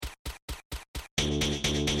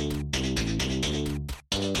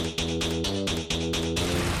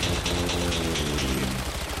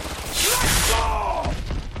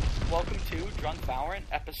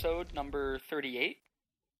episode number 38.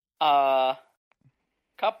 Uh,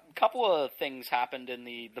 couple of things happened in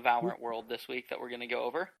the Valorant world this week that we're going to go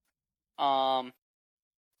over. I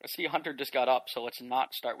see Hunter just got up, so let's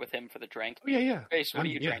not start with him for the drink. Oh, yeah. Face, what are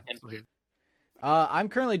you drinking? I'm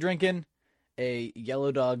currently drinking a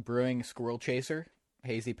Yellow Dog Brewing Squirrel Chaser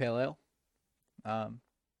Hazy Pale Ale.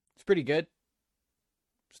 It's pretty good.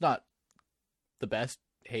 It's not the best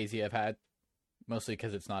hazy I've had, mostly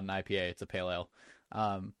because it's not an IPA, it's a pale ale.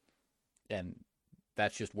 And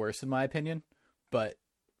that's just worse in my opinion. But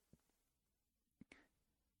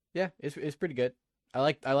yeah, it's pretty good. I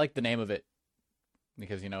like the name of it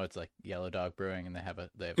because it's like Yellow Dog Brewing and they have a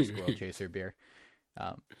Squirrel Chaser beer.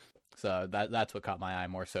 So that's what caught my eye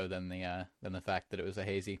more so than the fact that it was a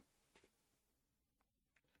hazy.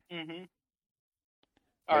 Mm-hmm.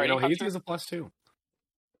 All right, hazy is a plus too.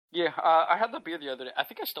 Yeah, I had the beer the other day. I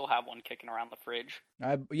think I still have one kicking around the fridge.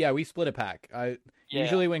 Yeah, we split a pack.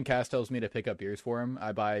 Usually when Cass tells me to pick up beers for him,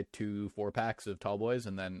 I buy 2 4-packs of Tall Boys,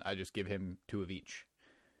 and then I just give him 2 of each.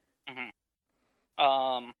 Mm-hmm.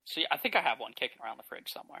 So yeah, I think I have one kicking around the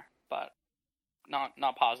fridge somewhere, but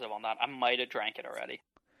not positive on that. I might have drank it already.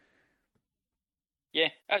 Yeah,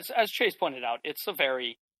 as Chase pointed out, it's a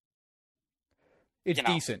very... It's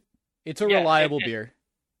decent. It's a reliable beer.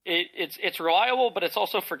 It's reliable, but it's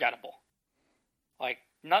also forgettable. Like,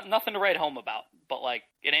 nothing to write home about, but, like,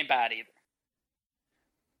 it ain't bad either.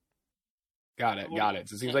 Got it.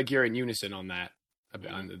 So it seems like you're in unison on that,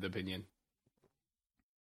 on the opinion.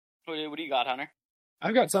 What do you got, Hunter?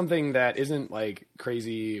 I've got something that isn't, like,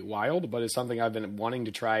 crazy wild, but it's something I've been wanting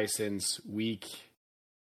to try since week...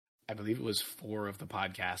 I believe it was 4 of the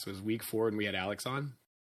podcast. It was week 4 and we had Alex on.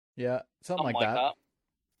 Yeah, something like that.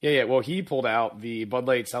 Yeah. Well, he pulled out the Bud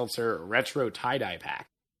Light Seltzer Retro Tie-Dye Pack.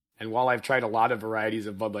 And while I've tried a lot of varieties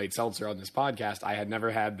of Bud Light Seltzer on this podcast, I had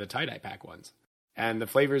never had the tie-dye pack ones. And the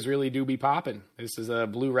flavors really do be popping. This is a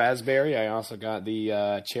blue raspberry. I also got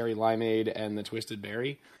the cherry limeade and the twisted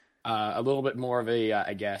berry. A little bit more of a,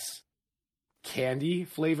 I guess, candy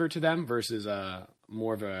flavor to them versus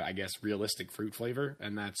more of a, I guess, realistic fruit flavor.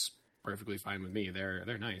 And that's perfectly fine with me. They're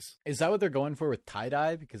nice. Is that what they're going for with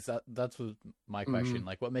tie-dye? Because that's what my question. Mm-hmm.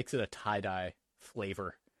 Like, what makes it a tie-dye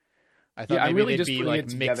flavor? I thought maybe they'd be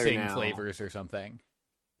like mixing flavors or something.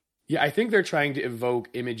 Yeah, I think they're trying to evoke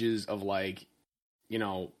images of like,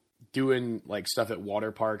 doing like stuff at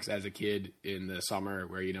water parks as a kid in the summer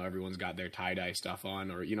where, everyone's got their tie-dye stuff on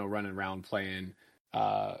or, running around playing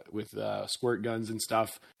with squirt guns and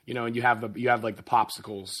stuff, and you have like the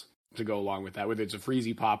popsicles to go along with that, whether it's a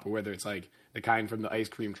Freezy Pop or whether it's like the kind from the ice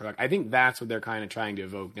cream truck. I think that's what they're kind of trying to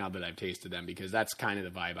evoke now that I've tasted them, because that's kind of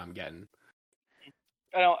the vibe I'm getting.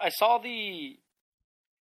 I saw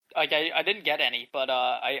I didn't get any, but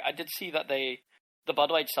I did see that the Bud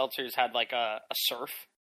Light Seltzers had like a surf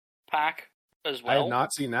pack as well. I have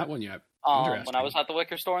not seen that one yet. When I was at the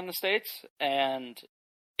liquor store in the States, and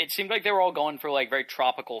it seemed like they were all going for like very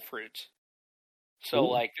tropical fruits. So,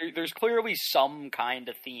 like, there's clearly some kind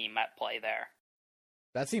of theme at play there.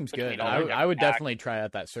 That seems good. I would definitely try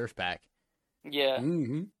out that surf pack. Yeah.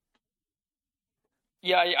 Mm-hmm.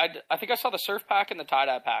 Yeah, I think I saw the surf pack and the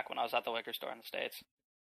tie-dye pack when I was at the liquor store in the States.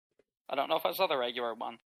 I don't know if I saw the regular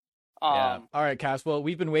one. Yeah. All right, Cass. Well,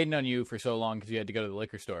 we've been waiting on you for so long because you had to go to the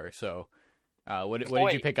liquor store. So, what did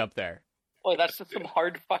you pick up there? Boy, that's just some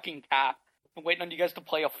hard fucking cap. I'm waiting on you guys to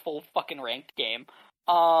play a full fucking ranked game.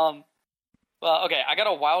 Well, okay, I got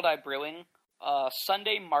a Wild Eye Brewing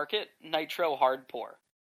Sunday Market Nitro Hard Pour.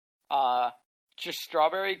 Just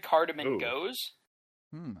strawberry cardamom goes.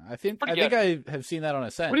 I think I have seen that on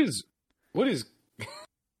a scent. What is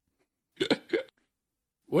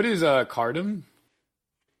cardamom?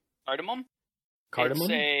 Cardamom?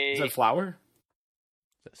 Cardamom? Is that flour? Is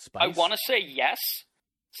that spice? I want to say yes,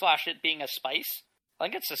 / it being a spice. I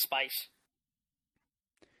think it's a spice.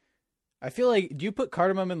 I feel like, do you put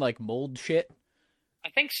cardamom in like mold shit?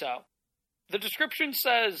 I think so. The description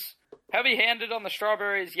says, heavy-handed on the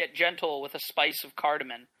strawberries, yet gentle with a spice of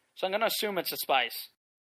cardamom. So I'm going to assume it's a spice.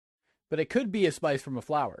 But it could be a spice from a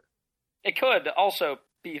flower. It could also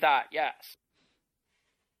be that, yes.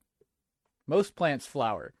 Most plants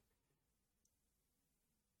flower.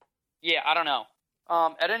 Yeah, I don't know.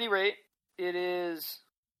 At any rate, it is...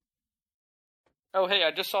 Oh, hey,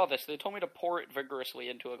 I just saw this. They told me to pour it vigorously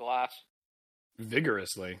into a glass.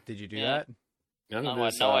 Vigorously? Did you do that? None of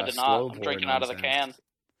this, I did not. I'm drinking out of the nonsense. can.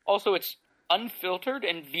 Also, it's unfiltered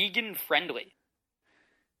and vegan friendly.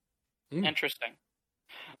 Interesting.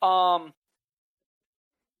 Yeah,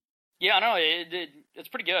 I know it's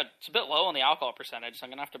pretty good. It's a bit low on the alcohol percentage, so I'm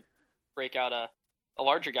gonna have to break out a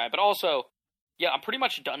larger guy. But also, yeah, I'm pretty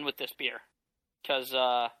much done with this beer. because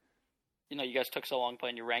you guys took so long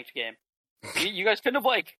playing your ranked game. You guys couldn't have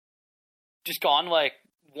like just gone like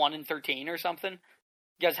 1-13 or something.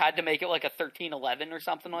 You guys had to make it like a 13-11 or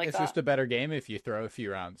something like that. It's just a better game if you throw a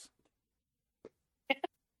few rounds.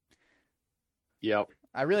 Yep.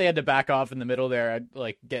 I really had to back off in the middle there. I'd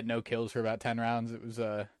like get no kills for about 10 rounds. It was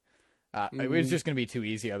it was just going to be too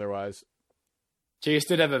easy otherwise. Chase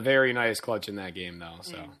did have a very nice clutch in that game though,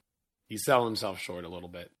 so he's selling himself short a little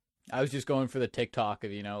bit. I was just going for the TikTok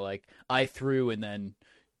of, like I threw and then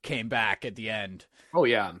came back at the end. Oh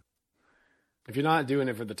yeah. If you're not doing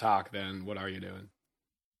it for the talk, then what are you doing?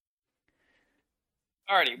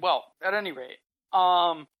 Alrighty, well, at any rate,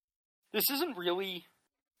 this isn't really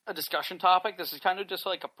a discussion topic. This is kind of just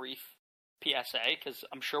like a brief PSA, because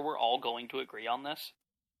I'm sure we're all going to agree on this.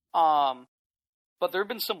 But there have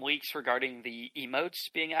been some leaks regarding the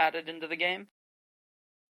emotes being added into the game.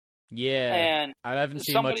 Yeah, and I haven't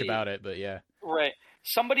seen much about it, but yeah. Right.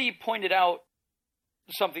 Somebody pointed out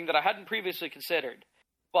something that I hadn't previously considered,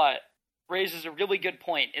 but raises a really good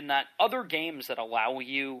point in that other games that allow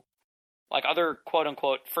you, like other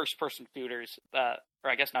quote-unquote first-person shooters, or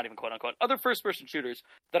I guess not even quote-unquote, other first-person shooters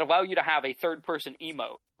that allow you to have a third-person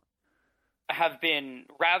emote have been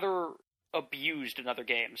rather abused in other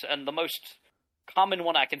games. And the most common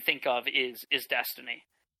one I can think of is Destiny,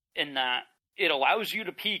 in that it allows you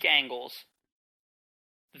to peek angles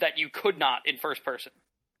that you could not in first person.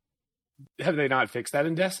 Have they not fixed that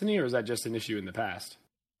in Destiny, or is that just an issue in the past?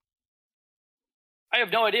 I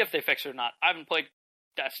have no idea if they fixed it or not. I haven't played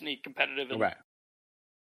Destiny competitive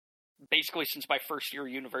basically since my first year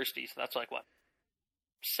of university, so that's like,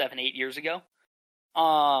 7-8 years ago?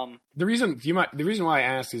 The reason why I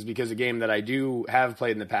asked is because a game that I do have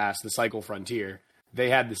played in the past, the Cycle Frontier, they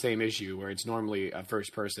had the same issue where it's normally a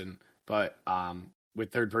first person, but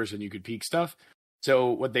with third person you could peek stuff.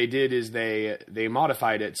 So what they did is they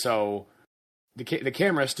modified it so the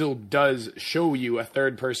camera still does show you a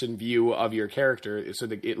third person view of your character, so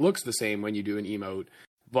that it looks the same when you do an emote,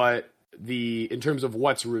 but in terms of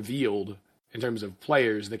what's revealed in terms of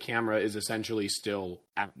players, the camera is essentially still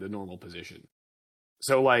at the normal position.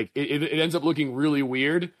 So like it ends up looking really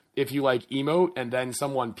weird if you like emote and then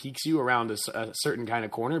someone peeks you around a certain kind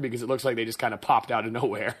of corner, because it looks like they just kind of popped out of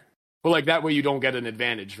nowhere. But like that way you don't get an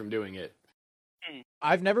advantage from doing it.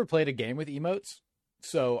 I've never played a game with emotes,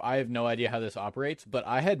 so I have no idea how this operates, but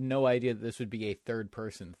I had no idea that this would be a third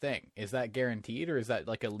person thing. Is that guaranteed, or is that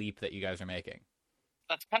like a leap that you guys are making?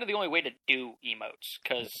 That's kind of the only way to do emotes,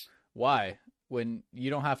 because... Why? When you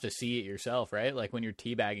don't have to see it yourself, right? Like when you're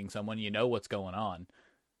teabagging someone, you know what's going on.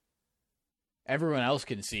 Everyone else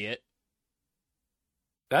can see it.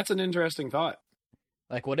 That's an interesting thought.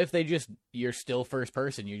 Like, what if you're still first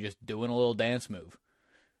person, you're just doing a little dance move?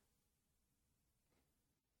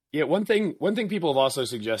 Yeah, one thing people have also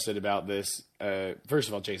suggested about this, first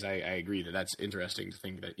of all, Chase, I agree that's interesting to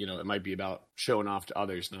think that, it might be about showing off to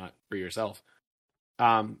others, not for yourself.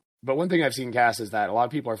 But one thing I've seen, Cass, is that a lot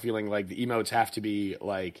of people are feeling like the emotes have to be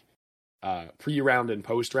like pre-round and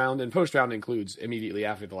post-round, and post-round includes immediately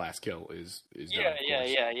after the last kill is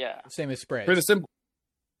yeah. Same as sprays. For the simple...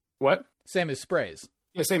 What? Same as sprays.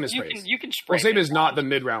 Yeah, same as sprays. You can spray. Well, same as not the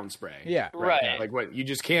mid-round spray. Yeah. Right. Yeah, like what you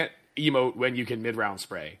just can't emote when you can mid-round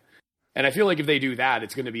spray. And I feel like if they do that,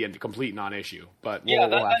 it's going to be a complete non-issue. But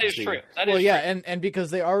that is true. And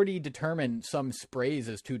because they already determined some sprays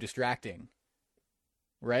as too distracting,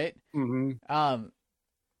 right? Mm-hmm.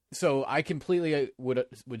 So I completely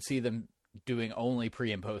would see them doing only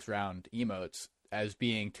pre and post round emotes as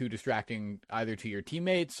being too distracting either to your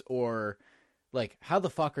teammates or like how the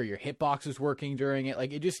fuck are your hitboxes working during it?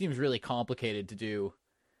 Like it just seems really complicated to do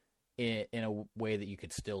in a way that you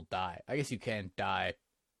could still die. I guess you can die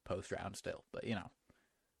post round still, but you know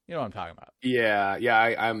what I'm talking about. Yeah,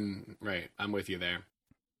 I'm right. I'm with you there.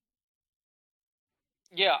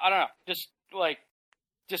 Yeah, I don't know.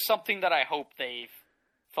 Just something that I hope they've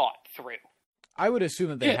thought through. I would assume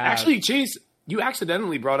that they have. Actually, Chase, you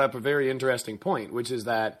accidentally brought up a very interesting point, which is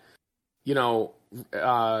that,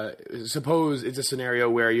 suppose it's a scenario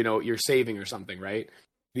where, you're saving or something, right?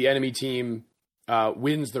 The enemy team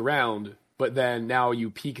wins the round, but then now you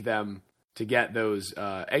peek them to get those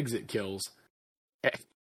exit kills.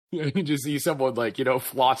 You just see someone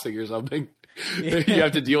flossing or something. Yeah. You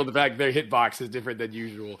have to deal with the fact their hitbox is different than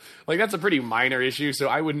usual. Like that's a pretty minor issue, so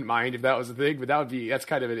I wouldn't mind if that was a thing, but that's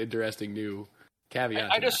kind of an interesting new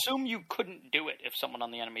caveat. I'd assume you couldn't do it if someone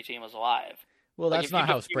on the enemy team was alive. Well, that's not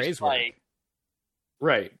how sprays work.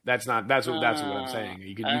 Right. That's what I'm saying.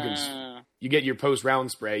 You can you get your post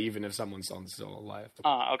round spray even if someone's still alive.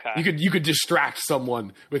 Okay. You could distract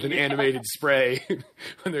someone with an animated spray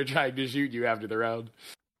when they're trying to shoot you after the round.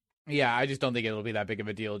 Yeah, I just don't think it'll be that big of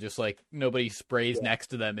a deal. Just like nobody sprays next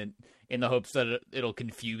to them in the hopes that it'll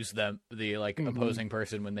confuse them, the opposing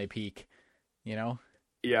person when they peek, you know?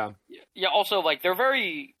 Yeah. Yeah, also, like, they're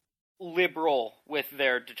very liberal with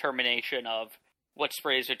their determination of what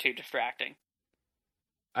sprays are too distracting.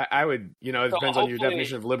 I would, it depends on your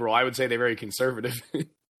definition of liberal. I would say they're very conservative.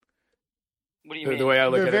 What do you mean? The way I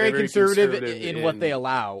look They're at very it, they're conservative in what they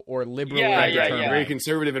allow, or liberal. Right. Very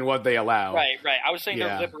conservative in what they allow. Right. I was saying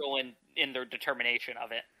they're liberal in their determination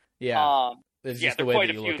of it. Yeah. It's just the way quite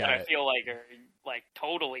that you a few look that at I it. feel like are like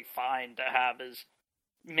totally fine to have as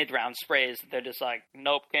mid-round sprays. They're just like,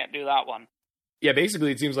 nope, can't do that one. Yeah,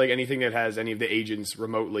 basically, it seems like anything that has any of the agents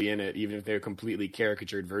remotely in it, even if they're completely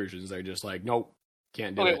caricatured versions, they're just like, nope,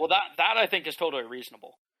 can't do it. Okay, well, that I think is totally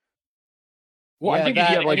reasonable. Well, yeah, I think if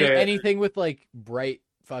you have like anything with like bright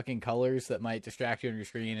fucking colors that might distract you on your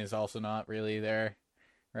screen is also not really there,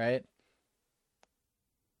 right?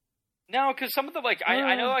 No, because some of the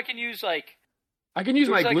I know I can use my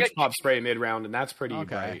glitch pop spray mid round, and that's pretty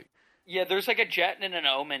bright. Yeah, there's like a Jet and an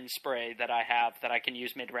Omen spray that I have that I can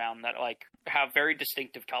use mid round that like have very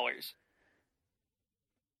distinctive colors.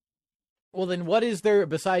 Well, then what is there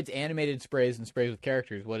besides animated sprays and sprays with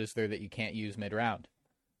characters? What is there that you can't use mid round?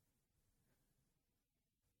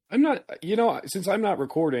 I'm not, since I'm not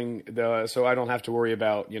recording, so I don't have to worry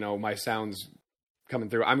about, my sounds coming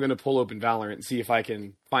through. I'm going to pull open Valorant and see if I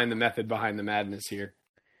can find the method behind the madness here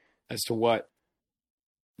as to what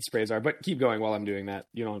the sprays are. But keep going while I'm doing that.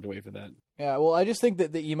 You don't have to wait for that. Yeah, well, I just think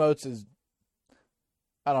that the emotes is,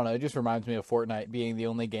 I don't know, it just reminds me of Fortnite being the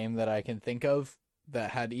only game that I can think of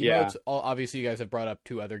that had emotes. Yeah. Obviously, you guys have brought up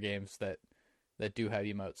two other games that do have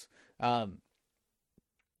emotes.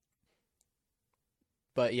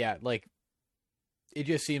 But yeah, like, it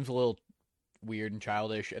just seems a little weird and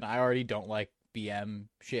childish, and I already don't like BM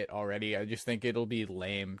shit already. I just think it'll be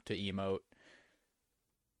lame to emote.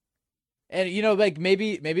 And, like,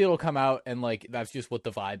 maybe it'll come out and, like, that's just what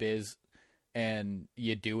the vibe is, and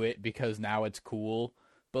you do it because now it's cool.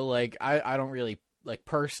 But, like, I don't really, like,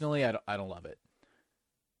 personally, I don't love it.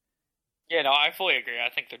 Yeah, no, I fully agree. I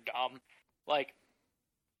think they're dumb. Like,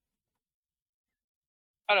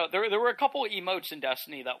 I don't know, there were a couple of emotes in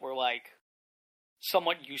Destiny that were, like,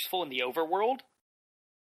 somewhat useful in the overworld.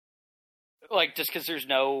 Like, just because there's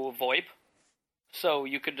no VoIP. So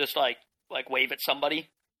you could just, like wave at somebody,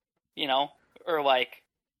 Or, like,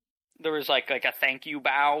 there was, like a thank you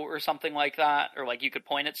bow or something like that. Or, like, you could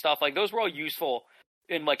point at stuff. Like, those were all useful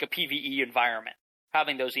in, like, a PvE environment,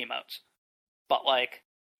 having those emotes. But, like,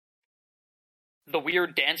 the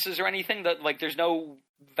weird dances or anything, that, like, there's no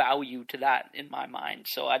value to that in my mind.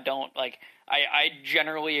 So I don't, like, I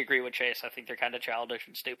generally agree with Chase. I think they're kind of childish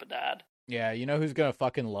and stupid to add. Yeah, you know who's gonna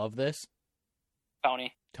fucking love this?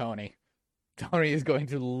 Tony. Tony is going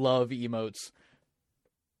to love emotes.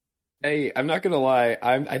 Hey, I'm not gonna lie.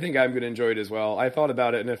 I think I'm gonna enjoy it as well. I thought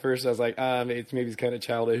about it, and at first I was like, maybe it's kind of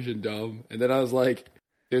childish and dumb. And then I was like,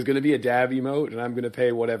 there's gonna be a dab emote, and I'm gonna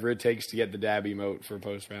pay whatever it takes to get the dab emote for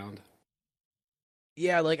post round.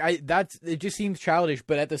 Yeah, like it just seems childish,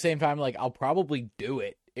 but at the same time, like, I'll probably do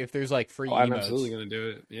it if there's like free emotes. I'm absolutely gonna do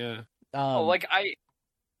it. Yeah.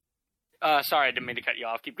 Sorry, I didn't mean to cut you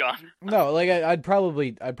off. Keep going. No, like I'd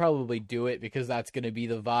probably do it because that's gonna be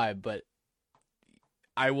the vibe. But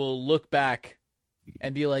I will look back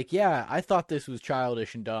and be like, yeah, I thought this was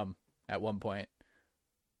childish and dumb at one point.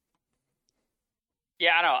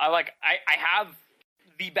 Yeah, I know. I have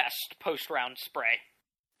the best post round spray,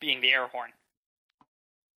 being the air horn.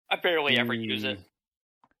 I barely ever use it.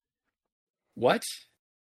 What?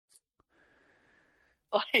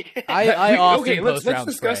 I often let's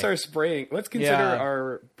discuss spray. our spraying. Let's consider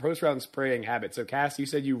our post round spraying habit. So, Cass, you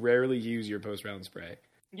said you rarely use your post round spray.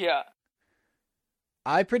 Yeah.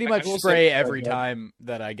 I pretty much spray every time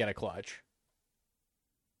that I get a clutch.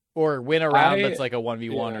 Or win a round that's like a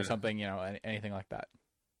 1v1 or something, anything like that.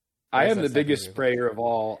 I am the biggest sprayer of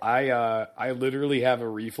all. I literally have a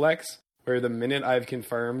reflex where the minute I've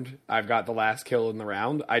confirmed I've got the last kill in the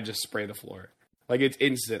round, I just spray the floor. Like, it's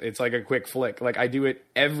instant. It's like a quick flick. Like, I do it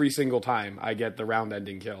every single time I get the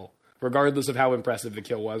round-ending kill, regardless of how impressive the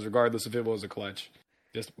kill was, regardless if it was a clutch.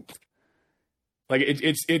 Just like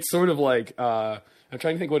it's sort of like I'm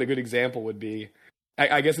trying to think what a good example would be.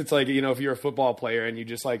 I guess it's like, if you're a football player and you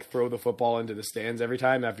just like throw the football into the stands every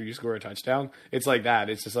time after you score a touchdown, it's like that.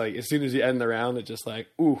 It's just like as soon as you end the round, it's just like,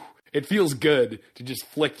 ooh, it feels good to just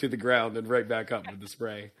flick to the ground and right back up with the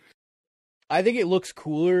spray. I think it looks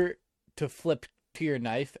cooler to flip to your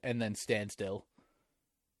knife and then stand still.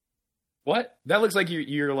 What? That looks like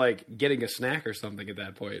you're like getting a snack or something at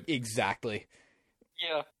that point. Exactly.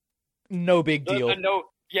 Yeah. No big deal.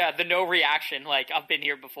 The no reaction. Like, I've been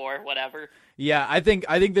here before. Whatever. Yeah, I think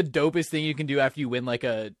the dopest thing you can do after you win like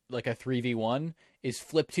a 3v1 is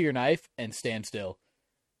flip to your knife and stand still.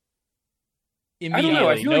 I don't know.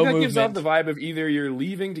 I feel like that movement. gives off the vibe of either you're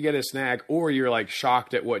leaving to get a snack or you're like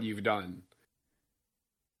shocked at what you've done.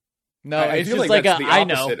 No, I it's feel just like like that's a the I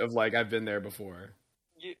know. opposite of like I've been there before.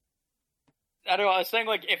 I don't know. I was saying,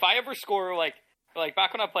 like, if I ever score, like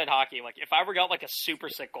back when I played hockey, like, if I ever got, like, a super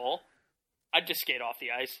sick goal, I'd just skate off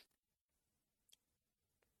the ice.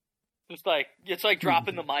 It's like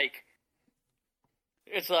dropping the mic.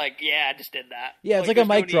 It's like, yeah, I just did that. Yeah, it's like a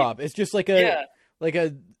mic drop. It's just like a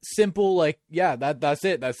simple, like, yeah, that's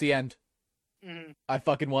it. That's the end. Mm-hmm. I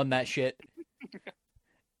fucking won that shit.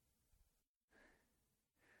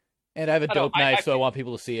 And I have a dope knife, so I want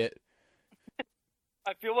people to see it.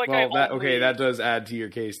 I feel like that does add to your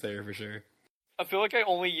case there for sure. I feel like I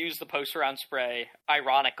only use the post-round spray,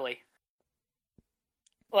 ironically.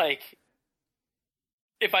 Like,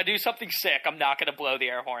 if I do something sick, I'm not going to blow the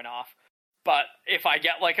air horn off. But if I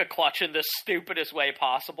get, like, a clutch in the stupidest way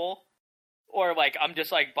possible, or, like, I'm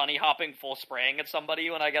just, like, bunny hopping full spraying at somebody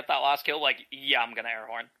when I get that last kill, like, yeah, I'm going to air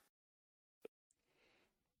horn.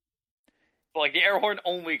 But, like, the air horn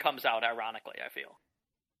only comes out ironically, I feel.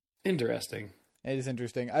 Interesting. It is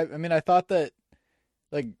interesting. I mean, I thought that,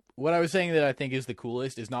 like, what I was saying that I think is the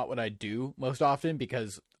coolest is not what I do most often,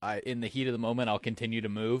 because in the heat of the moment, I'll continue to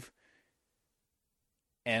move.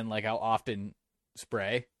 And, like, I'll often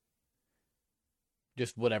spray.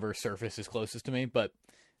 Just whatever surface is closest to me. But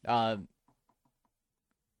I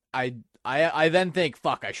then think,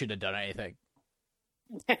 fuck, I shouldn't have done anything.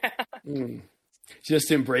 Just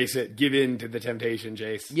embrace it. Give in to the temptation,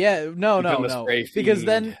 Jace. Yeah, no. Because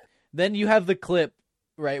fiend. then you have the clip,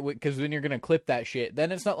 right? Because when you're going to clip that shit,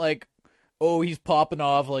 then it's not like, oh, he's popping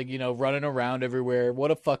off, like, you know, running around everywhere. What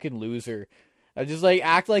a fucking loser. I just, like,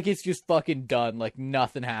 act like it's just fucking done. Like,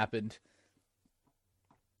 nothing happened.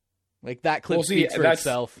 Like, that clip speaks for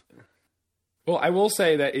itself. Well, I will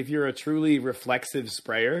say that if you're a truly reflexive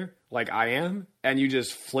sprayer, like I am, and you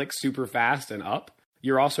just flick super fast and up,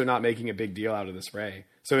 you're also not making a big deal out of the spray.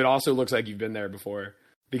 So it also looks like you've been there before.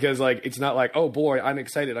 Because, like, it's not like, oh, boy, I'm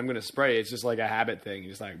excited, I'm going to spray. It's just like a habit thing.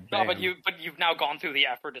 It's like, bam. No, but you've now gone through the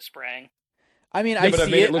effort of spraying. I mean, yeah, I but see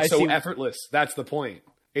I've made it look I so see... effortless. That's the point.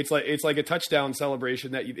 It's like a touchdown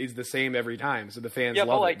celebration that is the same every time. So the fans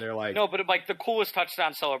love it. They're like, no, but like the coolest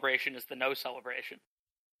touchdown celebration is the no celebration.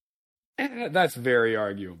 That's very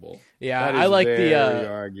arguable. Yeah, that is I like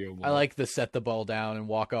arguable. I like the set the ball down and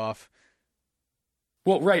walk off.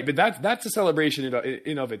 Well, right, but that's a celebration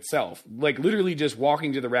in of itself. Like literally just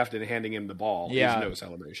walking to the ref and handing him the ball is no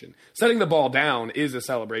celebration. Setting the ball down is a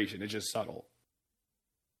celebration. It's just subtle.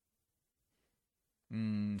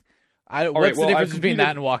 What's the difference between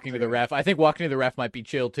that and walking to the ref? I think walking to the ref might be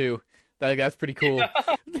chill too. That's pretty cool.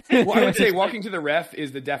 Well, I would say walking to the ref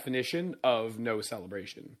is the definition of no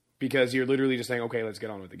celebration because you're literally just saying, "Okay, let's get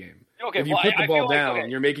on with the game." Okay, if you put the ball down,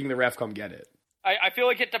 you're making the ref come get it. I feel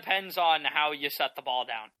like it depends on how you set the ball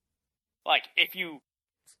down. Like if you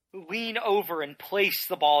lean over and place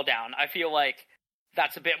the ball down, I feel like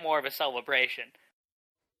that's a bit more of a celebration.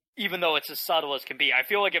 Even though it's as subtle as can be. I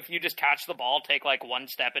feel like if you just catch the ball, take like one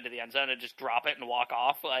step into the end zone and just drop it and walk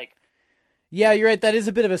off, like... Yeah, you're right. That is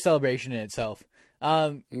a bit of a celebration in itself.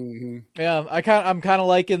 Yeah, I'm kind of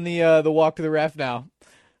liking the walk to the ref now.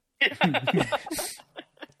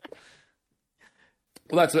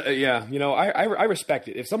 Well, that's, you know, I respect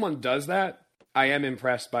it. If someone does that, I am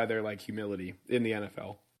impressed by their, like, humility in the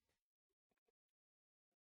NFL.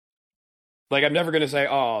 Like, I'm never going to say,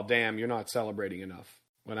 oh, damn, you're not celebrating enough.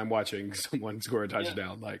 When I'm watching someone score a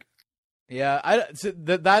touchdown,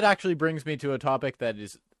 that actually brings me to a topic that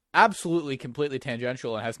is absolutely completely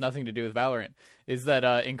tangential and has nothing to do with Valorant. Is that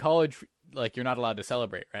in college, like you're not allowed to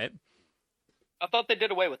celebrate, right? I thought they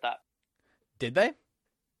did away with that. Did they?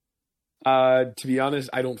 To be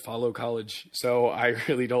honest, I don't follow college, so I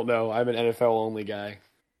really don't know. I'm an NFL only guy.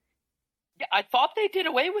 Yeah, I thought they did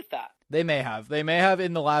away with that. They may have. They may have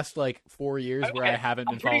in the last like 4 years where I haven't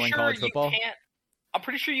been following college football. I'm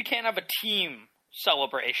pretty sure you can't have a team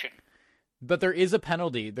celebration. But there is a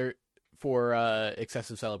penalty there for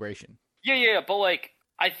excessive celebration. Yeah, but like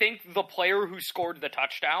I think the player who scored the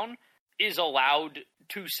touchdown is allowed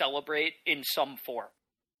to celebrate in some form.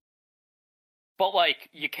 But like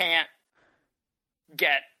you can't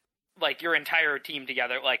get like your entire team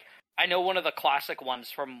together. Like I know one of the classic ones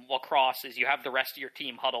from lacrosse is you have the rest of your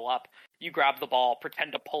team huddle up, you grab the ball,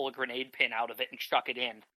 pretend to pull a grenade pin out of it and chuck it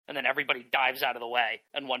in, and then everybody dives out of the way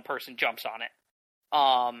and one person jumps on it.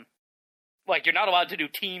 Like, you're not allowed to do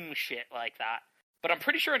team shit like that. But I'm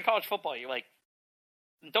pretty sure in college football, you're like,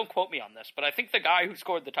 don't quote me on this, but I think the guy who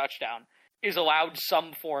scored the touchdown is allowed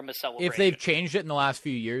some form of celebration. If they've changed it in the last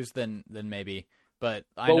few years, then maybe. But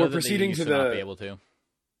I know that they used to not be able to.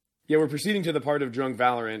 Yeah, we're proceeding to the part of Drunk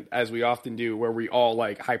Valorant, as we often do, where we all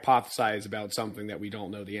like hypothesize about something that we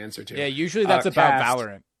don't know the answer to. Yeah, usually that's about Cast.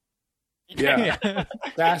 Valorant. Yeah.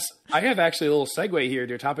 I have actually a little segue here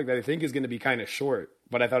to a topic that I think is going to be kind of short,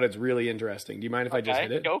 but I thought it's really interesting. Do you mind if I just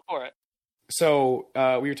hit it? Go for it. So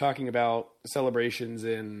we were talking about celebrations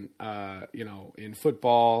in, in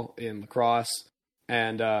football, in lacrosse,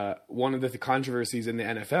 and one of the controversies in the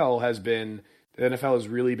NFL has been the NFL has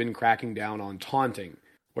really been cracking down on taunting,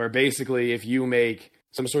 where basically if you make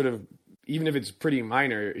some sort of, even if it's pretty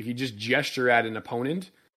minor, if you just gesture at an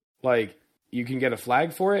opponent, like you can get a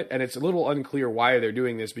flag for it, and it's a little unclear why they're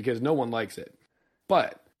doing this because no one likes it.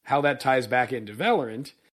 But how that ties back into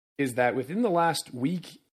Valorant is that within the last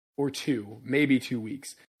week or two, maybe 2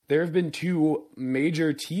 weeks, there have been two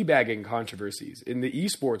major teabagging controversies in the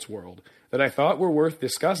esports world that I thought were worth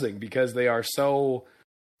discussing because they are so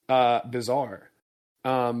bizarre.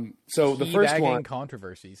 So the first one,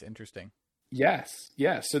 controversies, interesting. Yes.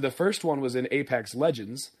 So the first one was in Apex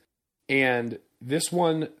Legends, and this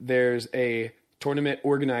one there's a tournament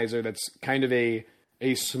organizer that's kind of a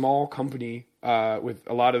small company with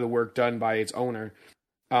a lot of the work done by its owner.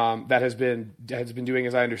 That has been doing,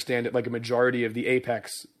 as I understand it, like a majority of the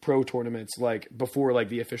Apex Pro tournaments, like before like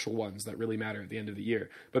the official ones that really matter at the end of the year.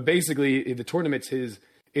 But basically, the tournament's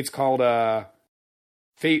it's called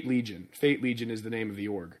Fate Legion. Fate Legion is the name of the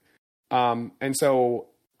org. And so,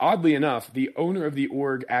 oddly enough, the owner of the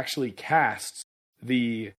org actually casts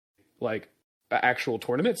the actual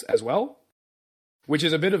tournaments as well, which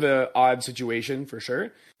is a bit of an odd situation for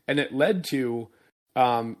sure. And it led to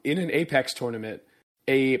in an Apex tournament,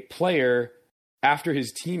 a player, after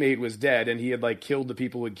his teammate was dead and he had killed the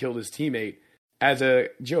people who had killed his teammate, as a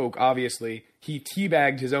joke, obviously, he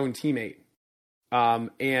teabagged his own teammate.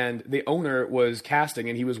 And the owner was casting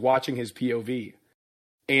and he was watching his POV.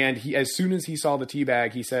 And as soon as he saw the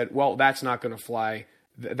teabag, he said, well, that's not going to fly.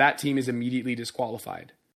 That team is immediately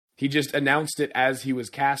disqualified. He just announced it as he was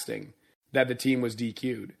casting that the team was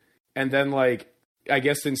DQ'd. And then I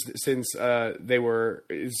guess since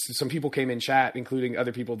some people came in chat, including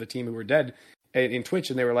other people of the team who were dead in Twitch,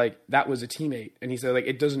 and they were like, that was a teammate. And he said,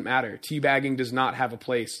 it doesn't matter. Teabagging does not have a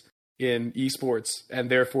place in esports, and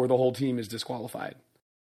therefore the whole team is disqualified.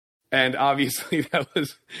 And obviously that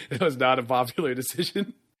was not a popular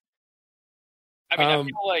decision. I mean, I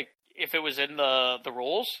feel like if it was in the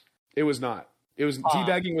rules, it was not. It was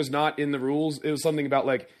teabagging was not in the rules. It was something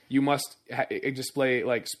about you must display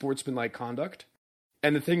sportsmanlike conduct.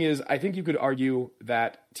 And the thing is, I think you could argue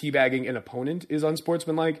that teabagging an opponent is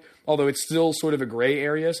unsportsmanlike, although it's still sort of a gray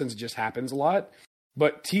area since it just happens a lot.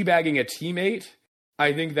 But teabagging a teammate,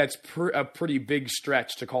 I think that's a pretty big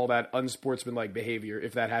stretch to call that unsportsmanlike behavior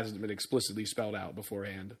if that hasn't been explicitly spelled out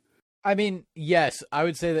beforehand. I mean, yes, I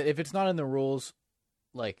would say that if it's not in the rules,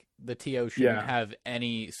 the TO shouldn't have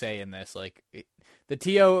any say in this. The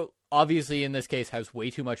TO, obviously, in this case, has way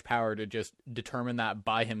too much power to just determine that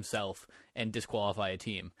by himself and disqualify a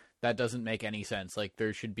team. That doesn't make any sense.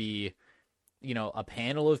 There should be, a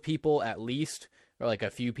panel of people at least, or a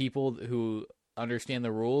few people who understand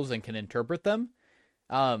the rules and can interpret them.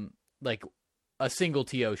 A single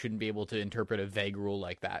TO shouldn't be able to interpret a vague rule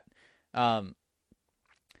like that.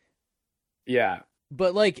 Yeah.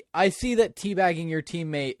 But I see that teabagging your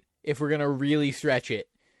teammate, if we're gonna really stretch it,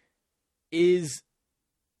 is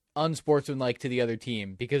unsportsmanlike to the other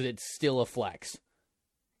team because it's still a flex.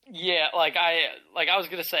 Yeah, I was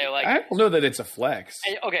gonna say, I don't know that it's a flex.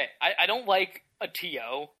 I don't like a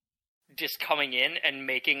TO just coming in and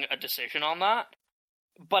making a decision on that,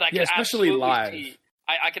 but I can especially live.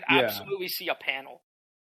 I can absolutely see a panel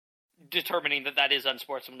determining that is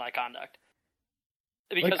unsportsmanlike conduct.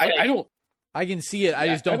 Because I can see it. I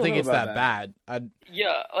just don't think it's that bad.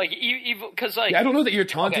 Because I don't know that you're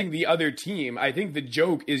taunting the other team. I think the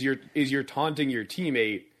joke is you're taunting your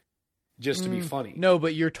teammate just to be funny. No,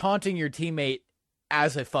 but you're taunting your teammate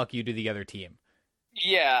as a fuck you to the other team.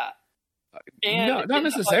 Yeah. And no, not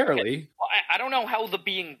necessarily. I don't know how the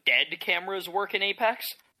being dead cameras work in Apex,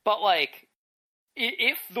 but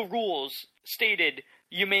if the rules stated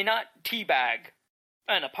you may not teabag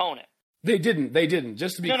an opponent. They didn't.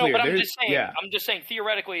 Just to be clear. No, but I'm just saying. Yeah. I'm just saying.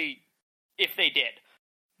 Theoretically, if they did,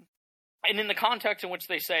 And in the context in which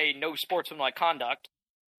they say no sportsmanlike conduct,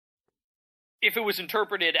 if it was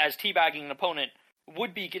interpreted as teabagging an opponent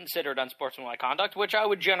would be considered unsportsmanlike conduct, which I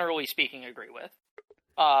would generally speaking agree with.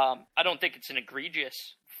 I don't think it's an egregious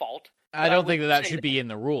fault. I don't think that should be in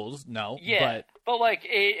the rules, no. Yeah, but like,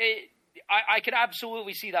 I could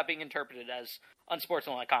absolutely see that being interpreted as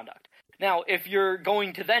unsportsmanlike conduct. Now, if you're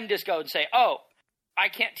going to then just go and say, oh, I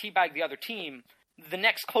can't teabag the other team, the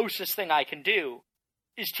next closest thing I can do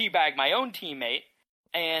is teabag my own teammate,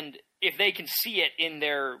 and if they can see it in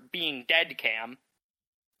their being dead cam,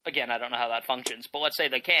 again, I don't know how that functions, but let's say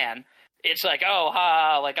they can, it's like,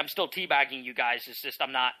 oh, like I'm still teabagging you guys, it's just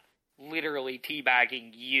I'm not literally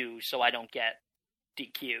teabagging you so I don't get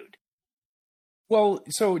DQ'd. Well,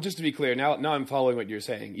 so just to be clear, now I'm following what you're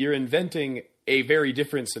saying. You're inventing a very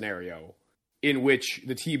different scenario in which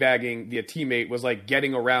the teammate was like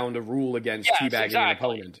getting around a rule against teabagging an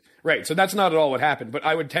opponent. Right, so that's not at all what happened, but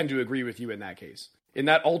I would tend to agree with you in that case. In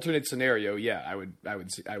that alternate scenario, yeah, I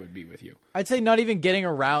would be with you. I'd say not even getting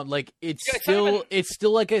around, like it's still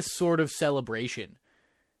like a sort of celebration.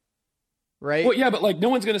 Right? Well, yeah, but like no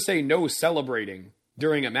one's going to say no celebrating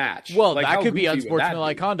during a match. Well, like, that could be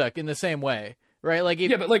unsportsmanlike conduct in the same way. Right? Like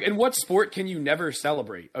yeah, but like in what sport can you never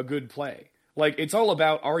celebrate a good play? Like it's all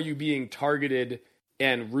about, are you being targeted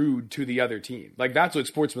and rude to the other team? Like that's what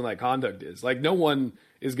sportsmanlike conduct is. Like no one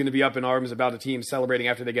is going to be up in arms about a team celebrating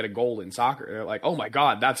after they get a goal in soccer. They're like, oh my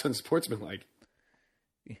God, that's unsportsmanlike.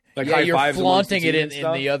 Like yeah, you're flaunting it in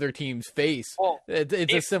the other team's face. Well,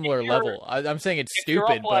 it's a similar level. I'm saying it's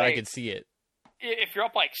stupid, but I can see it. If you're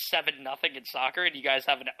up like 7-0 in soccer and you guys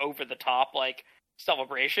have an over-the-top like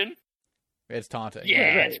celebration, it's taunting.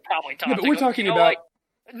 Yeah, right. It's probably taunting. Yeah, but we're talking about like,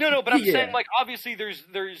 no, but I'm saying like obviously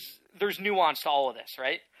there's nuance to all of this,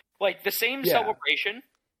 right? Like the same celebration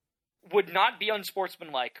would not be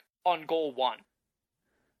unsportsmanlike on goal 1.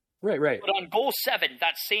 Right. But on goal 7,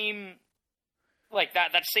 that same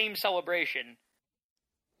that same celebration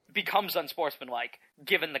becomes unsportsmanlike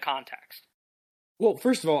given the context. Well,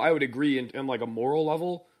 first of all, I would agree on like a moral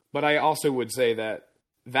level, but I also would say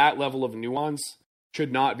that level of nuance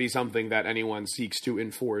should not be something that anyone seeks to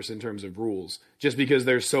enforce in terms of rules, just because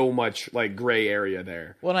there's so much like gray area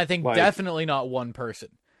there. Well, and I think definitely not one person.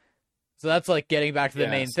 So that's like getting back to the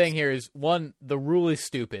main thing here is, one, the rule is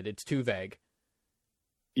stupid. It's too vague.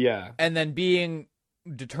 Yeah. And then being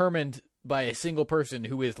determined by a single person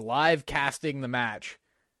who is live casting the match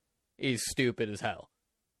is stupid as hell.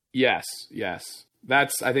 Yes.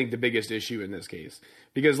 That's, I think, the biggest issue in this case.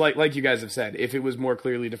 Because like you guys have said, if it was more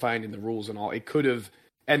clearly defined in the rules and all, it could have,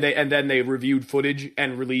 and then they reviewed footage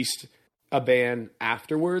and released a ban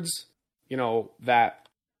afterwards, that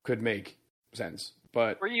could make sense.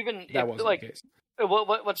 But or even that wasn't the case.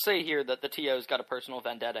 Let's say here that the TO's got a personal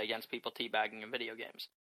vendetta against people teabagging in video games.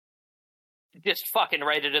 Just fucking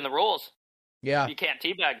write it in the rules. Yeah. You can't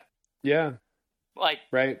teabag. Yeah. Like,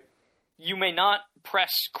 right. You may not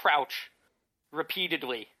press crouch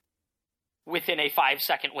repeatedly within a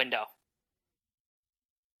 5-second window.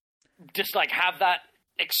 Just like have that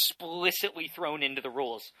explicitly thrown into the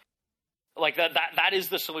rules. Like that is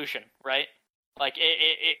the solution, right? Like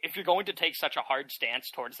if you're going to take such a hard stance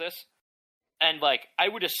towards this, and like I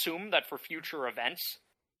would assume that for future events,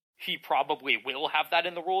 he probably will have that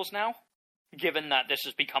in the rules now, given that this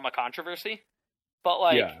has become a controversy. But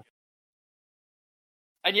like,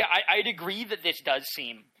 and yeah, I'd agree that this does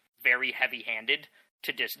seem very heavy-handed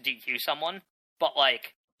to just DQ someone, but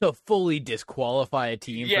like to fully disqualify a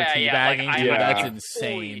team for teabagging, that's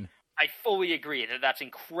insane. I fully agree that that's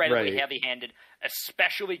incredibly heavy-handed,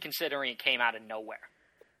 especially considering it came out of nowhere.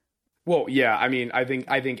 Well, yeah, I mean, I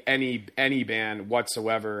think any ban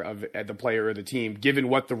whatsoever of the player or the team, given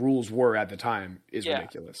what the rules were at the time, is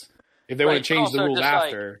ridiculous. If they want to change the rules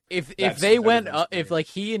after, if they went if like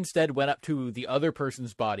he instead went up to the other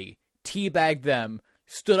person's body, teabagged them,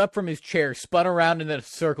 stood up from his chair, spun around in a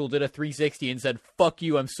circle, did a 360, and said, "Fuck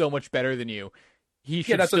you, I'm so much better than you," he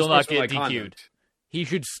should still not get DQ'd. Conduct. He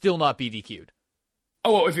should still not be DQ'd.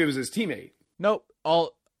 Oh, well, if it was his teammate. Nope.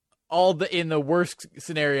 In the worst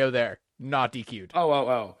scenario there, not DQ'd.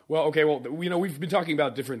 Oh. Well, okay. Well, we've been talking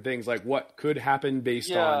about different things, like what could happen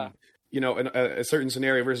based on, a certain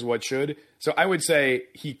scenario versus what should. So I would say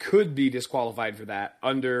he could be disqualified for that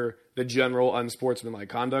under the general unsportsmanlike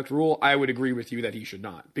conduct rule. I would agree with you that he should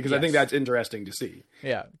not, because I think that's interesting to see.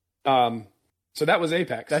 Yeah. So that was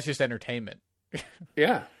Apex. That's just entertainment.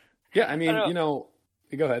 Yeah. I mean,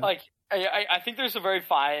 go ahead. Like, I think there's a very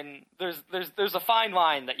fine there's a fine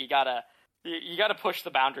line that you gotta push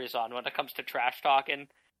the boundaries on when it comes to trash talking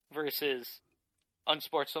versus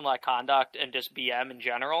unsportsmanlike conduct and just BM in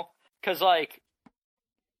general. Because like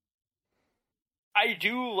I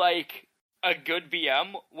do like a good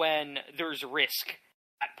BM when there's risk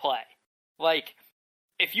at play. Like,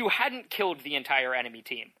 if you hadn't killed the entire enemy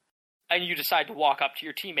team, and you decide to walk up to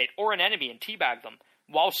your teammate or an enemy and teabag them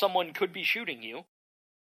while someone could be shooting you.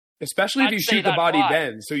 Especially if you shoot the body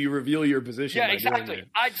then, so you reveal your position. Yeah, exactly.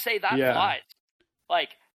 I'd say that flies. Like,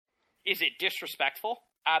 is it disrespectful?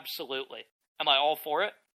 Absolutely. Am I all for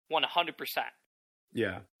it? 100%.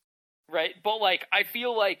 Yeah. Right? But, like, I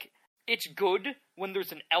feel like it's good when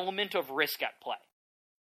there's an element of risk at play.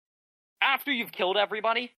 After you've killed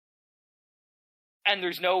everybody, and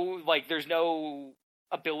there's no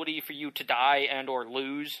ability for you to die and or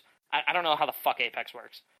lose. I don't know how the fuck Apex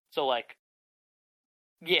works. So, like,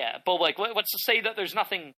 yeah, but, like, let's just say that there's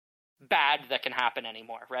nothing bad that can happen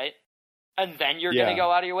anymore, right? And then you're gonna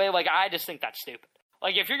go out of your way? Like, I just think that's stupid.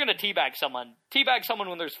 Like, if you're gonna teabag someone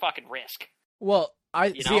when there's fucking risk. Well,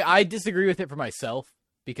 I disagree with it for myself,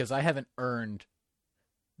 because I haven't earned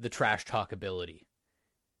the trash talk ability.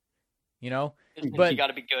 You know? But you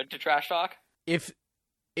gotta be good to trash talk?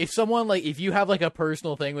 If someone, like, if you have, like, a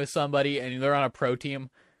personal thing with somebody and they're on a pro team,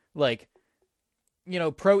 like, you know,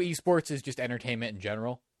 pro esports is just entertainment in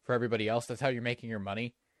general for everybody else. That's how you're making your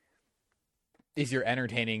money, is you're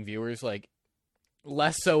entertaining viewers, like,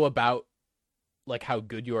 less so about, like, how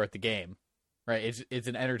good you are at the game, right? It's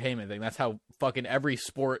an entertainment thing. That's how fucking every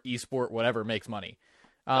sport, esport, whatever, makes money.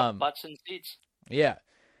 Butts and seats. Yeah.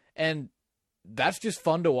 And that's just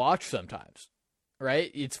fun to watch sometimes.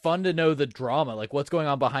 Right? It's fun to know the drama, like what's going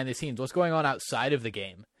on behind the scenes, what's going on outside of the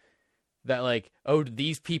game. That, like, oh,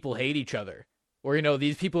 these people hate each other. Or, you know,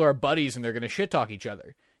 these people are buddies and they're going to shit talk each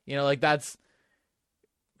other. You know, like, that's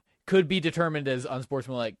could be determined as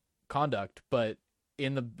unsportsmanlike conduct, but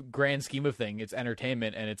in the grand scheme of things, it's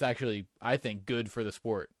entertainment, and it's actually, I think, good for the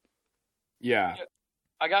sport. Yeah.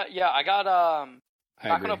 I got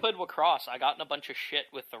back when I played lacrosse, I got in a bunch of shit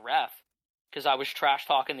with the ref because I was trash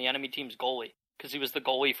talking the enemy team's goalie. Because he was the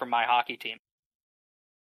goalie for my hockey team.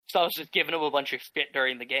 So I was just giving him a bunch of shit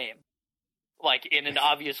during the game. Like, in an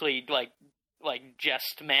obviously, like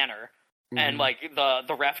jest manner. Mm-hmm. And, like,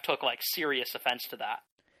 the ref took, like, serious offense to that.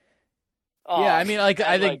 Yeah, I mean, like,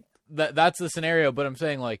 I think that's the scenario, but I'm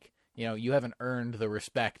saying, like, you know, you haven't earned the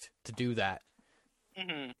respect to do that.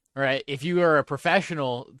 Mm-hmm. Right? If you are a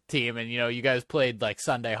professional team and, you know, you guys played, like,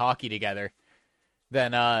 Sunday hockey together,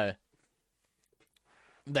 then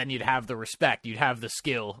you'd have the respect, you'd have the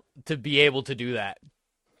skill to be able to do that.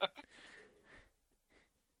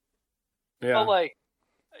 Yeah. But, like,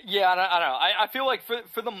 yeah, I don't know. I feel like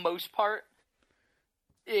for the most part,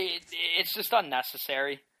 it's just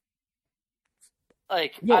unnecessary.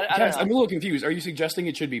 Like, well, Cass, I'm a little confused. Are you suggesting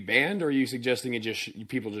it should be banned, or are you suggesting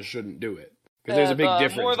people just shouldn't do it? Because there's a big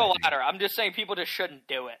difference. More the latter. I'm just saying people just shouldn't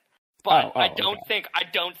do it. But I don't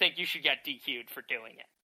think you should get DQ'd for doing it.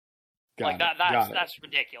 That's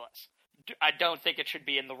ridiculous. I don't think it should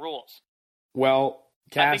be in the rules. Well,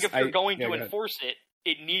 Cass, I think if you're going to enforce it,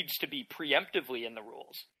 it needs to be preemptively in the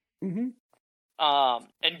rules. Mm-hmm.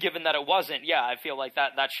 And given that it wasn't, I feel like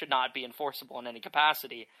that should not be enforceable in any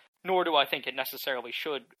capacity, nor do I think it necessarily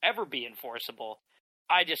should ever be enforceable.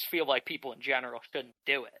 I just feel like people in general shouldn't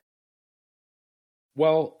do it.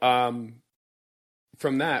 Well,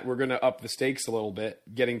 from that, we're going to up the stakes a little bit,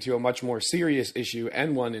 getting to a much more serious issue,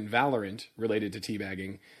 and one in Valorant related to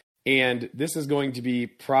teabagging. And this is going to be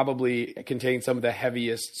probably contain some of the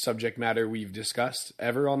heaviest subject matter we've discussed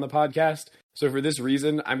ever on the podcast. So for this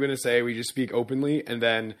reason, I'm going to say we just speak openly, and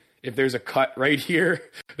then if there's a cut right here,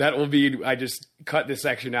 that will be, I just cut this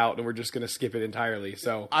section out and we're just going to skip it entirely.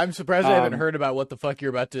 So I'm surprised I haven't heard about what the fuck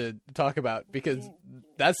you're about to talk about, because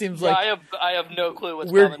that seems like I have no clue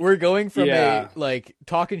what's coming. We're going from a, like,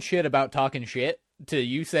 talking shit about talking shit to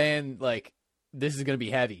you saying, like, this is going to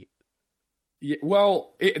be heavy. Yeah,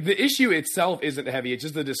 well, the issue itself isn't heavy. It's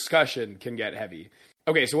just the discussion can get heavy.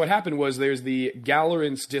 Okay, so what happened was there's the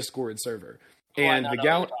Galorant's Discord server. And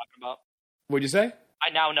the What'd you say?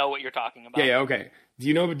 I now know what you're talking about. Yeah, okay. Do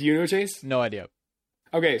you know, Chase? No idea.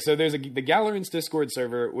 Okay, so there's the Galorant's Discord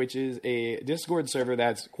server, which is a Discord server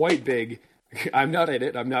that's quite big. I'm not in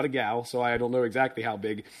it. I'm not a gal, so I don't know exactly how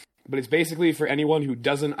big. But it's basically for anyone who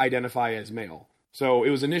doesn't identify as male. So it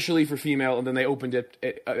was initially for female, and then they opened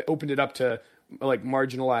it up to, like,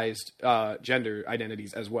 marginalized gender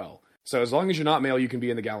identities as well. So as long as you're not male, you can be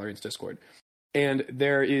in the Galorant's Discord. And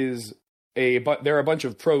there are a bunch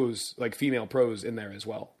of pros, like female pros, in there as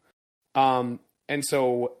well. And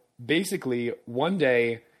so basically, one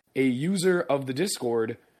day, a user of the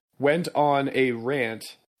Discord went on a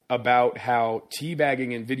rant about how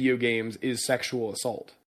teabagging in video games is sexual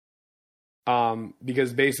assault.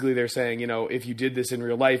 Because basically they're saying, you know, if you did this in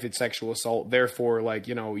real life, it's sexual assault. Therefore, like,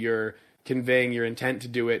 you know, you're conveying your intent to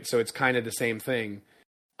do it. So it's kind of the same thing.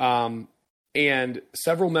 And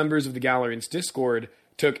several members of the Gallerant's Discord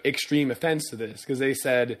took extreme offense to this because they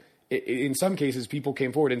said, in some cases, people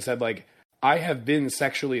came forward and said, like, I have been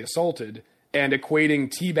sexually assaulted, and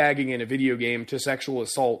equating teabagging in a video game to sexual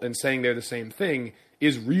assault and saying they're the same thing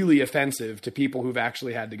is really offensive to people who've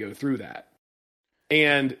actually had to go through that.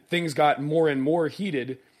 And things got more and more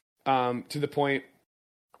heated to the point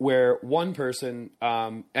where one person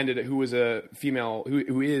who was a female,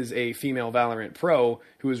 who is a female Valorant pro,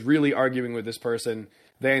 who was really arguing with this person.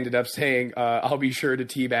 They ended up saying, I'll be sure to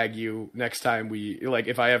teabag you next time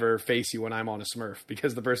if I ever face you when I'm on a Smurf,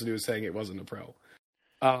 because the person who was saying it wasn't a pro.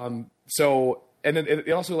 So, and then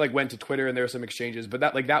it also like went to Twitter and there were some exchanges, but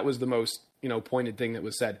that was the most, you know, pointed thing that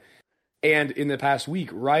was said. And in the past week,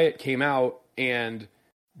 Riot came out and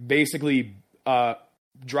basically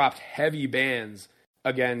dropped heavy bans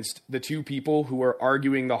against the two people who were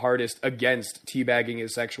arguing the hardest against teabagging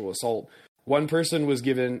as sexual assault. One person was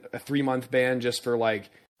given a 3-month ban just for like,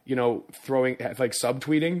 you know, throwing like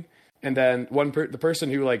subtweeting, and then the person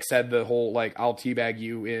who like said the whole like I'll teabag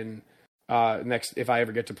you in next if I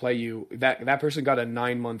ever get to play you, that person got a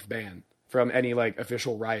 9-month ban from any like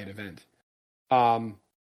official Riot event.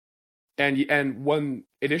 And one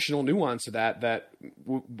additional nuance to that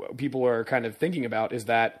people are kind of thinking about is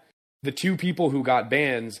that the two people who got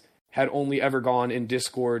bans had only ever gone in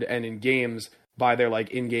Discord and in games by their like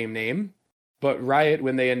in-game name. But Riot,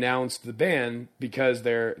 when they announced the ban, because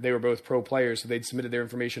they were both pro players, so they'd submitted their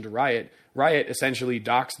information to Riot, Riot essentially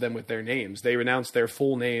doxed them with their names. They announced their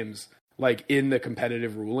full names like in the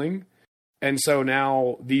competitive ruling. And so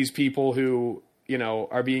now these people who, you know,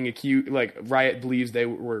 are being accused, like Riot believes they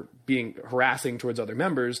were being harassing towards other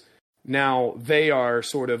members. Now they are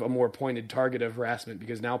sort of a more pointed target of harassment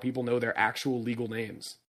because now people know their actual legal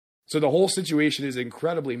names. So the whole situation is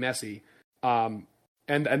incredibly messy. And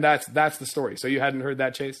that's the story. So you hadn't heard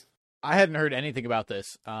that, Chase? I hadn't heard anything about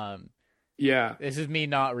this. Yeah. This is me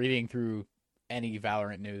not reading through any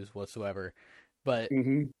Valorant news whatsoever. But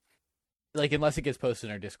like, unless it gets posted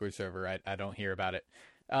in our Discord server, I don't hear about it.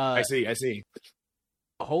 I see.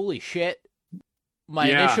 Holy shit. My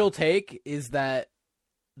initial take is that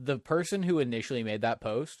the person who initially made that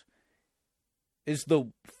post is the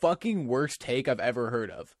fucking worst take I've ever heard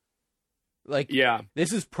of. Like, yeah,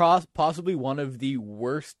 this is possibly one of the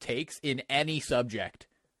worst takes in any subject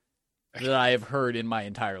that I have heard in my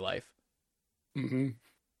entire life. Mm-hmm.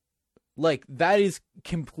 Like, that is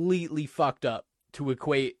completely fucked up to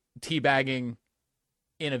equate teabagging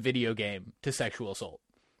in a video game to sexual assault.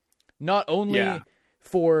 Not only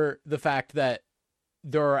for the fact that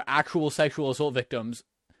there are actual sexual assault victims,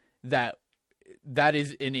 that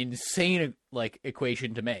is an insane like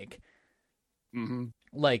equation to make. Mm-hmm.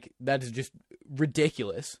 Like, that is just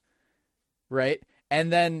ridiculous, right?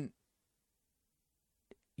 And then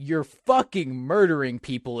you're fucking murdering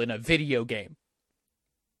people in a video game.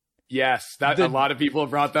 Yes, a lot of people have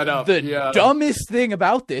brought that up. The dumbest thing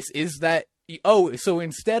about this is that, so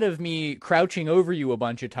instead of me crouching over you a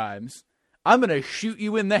bunch of times, I'm going to shoot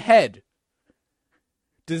you in the head.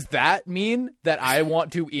 Does that mean that I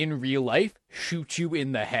want to, in real life, shoot you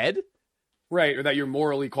in the head? Right, or that you're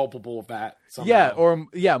morally culpable of that somehow.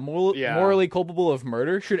 Morally culpable of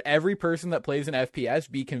murder. Should every person that plays an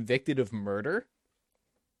FPS be convicted of murder?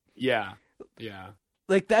 Yeah.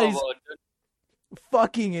 Like, that is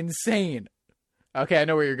fucking insane. Okay, I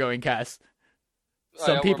know where you're going, Cass.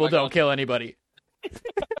 Some people don't kill anybody.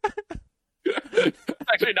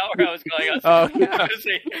 Actually, not where I was going. I was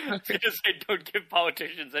going to say, don't give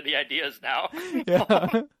politicians any ideas now.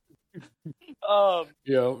 Yeah.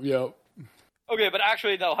 Yep. Okay, but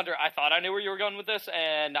actually, though, Hunter, I thought I knew where you were going with this,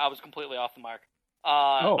 and I was completely off the mark.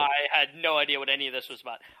 I had no idea what any of this was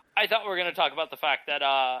about. I thought we were going to talk about the fact that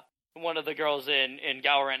one of the girls in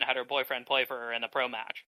Galorant had her boyfriend play for her in a pro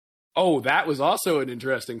match. Oh, that was also an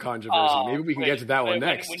interesting controversy. Maybe we can get to that one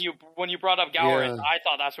next. When you brought up Galorant, I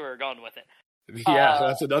thought that's where we were going with it. Yeah,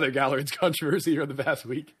 that's another Galorant's controversy from the past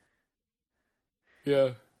week.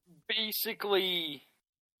 Yeah. Basically,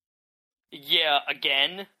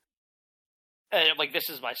 again, like, this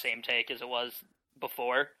is my same take as it was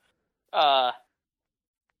before. I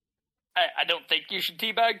don't think you should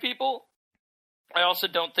teabag people. I also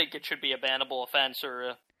don't think it should be a bannable offense or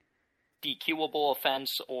a DQable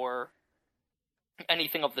offense or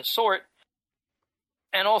anything of the sort.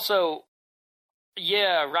 And also,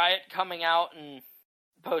 Riot coming out and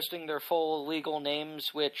posting their full legal names,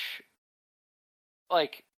 which,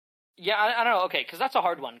 like, Yeah, I don't know. Okay, because that's a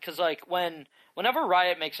hard one. Because like whenever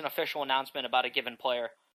Riot makes an official announcement about a given player,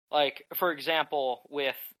 like for example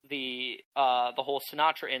with the whole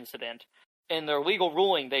Sinatraa incident, in their legal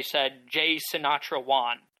ruling they said J Sinatraa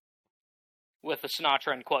Juan with the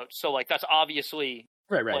Sinatraa in quotes. So like that's obviously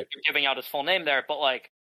Right. like giving out his full name there. But like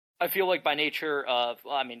I feel like by nature of,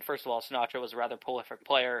 I mean, first of all, Sinatraa was a rather prolific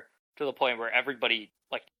player to the point where everybody,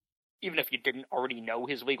 like, even if you didn't already know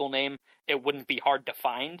his legal name, it wouldn't be hard to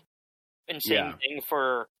find. And same thing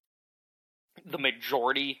for the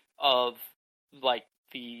majority of like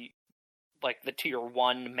the tier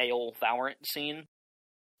 1 male Valorant scene.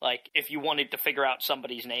 Like if you wanted to figure out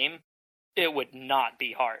somebody's name, it would not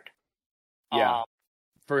be hard. Yeah.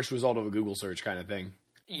 First result of a Google search kind of thing.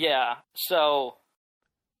 Yeah. So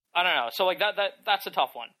I don't know. So like that's a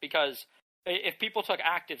tough one, because if people took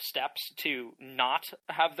active steps to not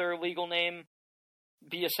have their legal name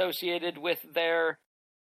be associated with their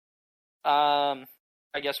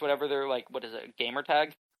I guess whatever their, like, what is it, gamer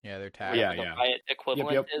tag? Yeah, their tag. Yeah, the yeah. Riot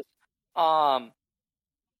equivalent is.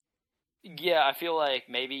 Yeah, I feel like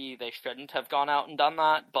maybe they shouldn't have gone out and done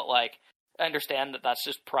that, but like I understand that that's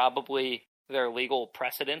just probably their legal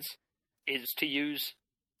precedence, is to use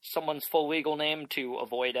someone's full legal name to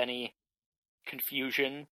avoid any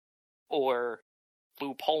confusion or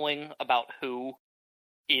loopholing about who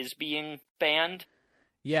is being banned.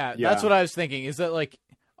 Yeah, that's what I was thinking, is that, like,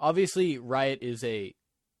 obviously Riot is a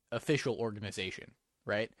official organization,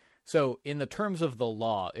 right? So in the terms of the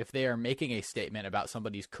law, if they are making a statement about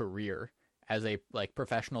somebody's career as a, like,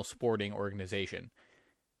 professional sporting organization,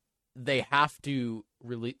 they have to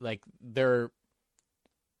really, like, their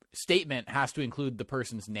statement has to include the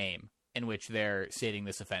person's name in which they're stating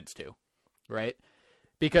this offense to, right?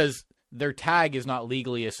 Because their tag is not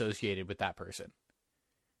legally associated with that person.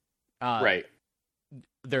 Right. Unless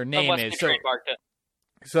Their name they is trademarked it.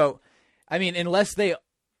 so. I mean, unless they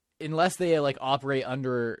like operate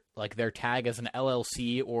under like their tag as an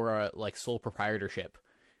LLC or a like sole proprietorship,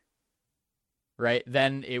 right?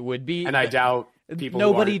 Then it would be. And I doubt people.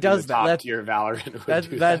 Nobody does that. that. Tier Valorant would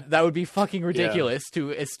do that. That would be fucking ridiculous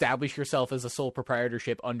to establish yourself as a sole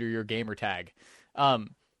proprietorship under your gamer tag.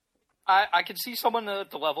 I could see someone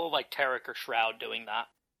at the level of like Tarek or Shroud doing that.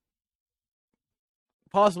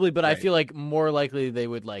 Possibly, but Right. I feel like more likely they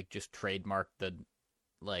would like just trademark the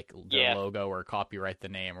their logo or copyright the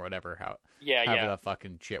name or whatever. However that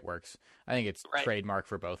fucking shit works. I think it's trademark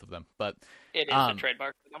for both of them, but it is a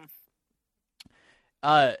trademark for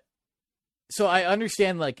them. So I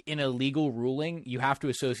understand, like, in a legal ruling, you have to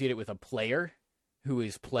associate it with a player who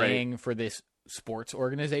is playing for this sports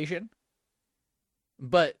organization.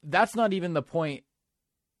 But that's not even the point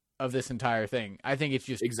of this entire thing. I think it's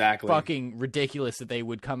just fucking ridiculous that they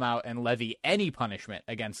would come out and levy any punishment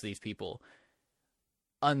against these people,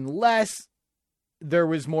 unless there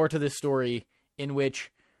was more to this story in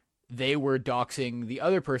which they were doxing the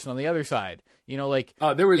other person on the other side. You know, like,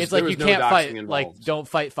 it's like you can't fight, involved. Like, don't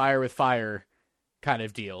fight fire with fire kind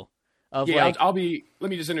of deal. Let me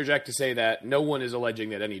just interject to say that no one is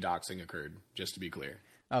alleging that any doxing occurred, just to be clear.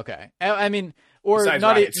 Okay. I mean, or Besides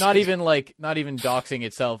not riots. not even doxing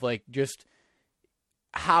itself, like, just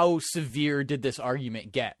how severe did this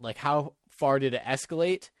argument get? Like, how far did it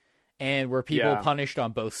escalate? And were people punished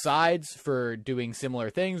on both sides for doing similar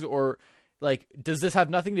things? Or, like, does this have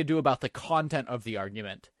nothing to do about the content of the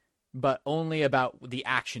argument, but only about the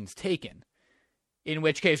actions taken? In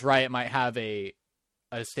which case, Riot might have a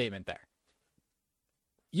statement there.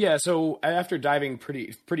 Yeah, so after diving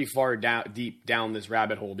pretty far deep down this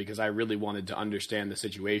rabbit hole, because I really wanted to understand the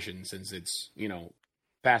situation, since it's,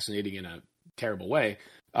 fascinating in a terrible way.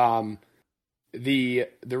 The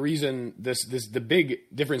reason the big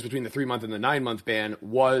difference between the 3-month and the 9-month ban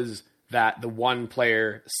was that the one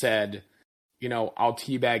player said, I'll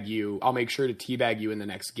teabag you. I'll make sure to teabag you in the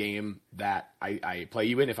next game that I play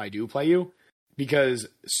you in, if I do play you. Because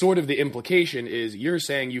sort of the implication is you're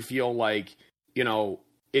saying you feel like,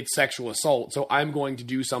 it's sexual assault, so I'm going to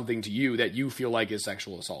do something to you that you feel like is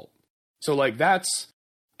sexual assault. So, like,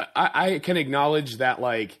 I can acknowledge that,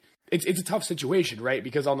 like, it's a tough situation, right?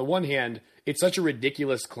 Because on the one hand, it's such a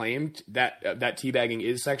ridiculous claim that teabagging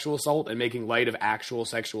is sexual assault and making light of actual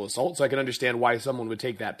sexual assault. So I can understand why someone would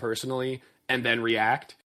take that personally and then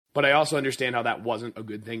react. But I also understand how that wasn't a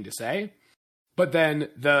good thing to say. But then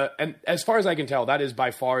and as far as I can tell, that is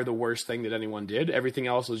by far the worst thing that anyone did. Everything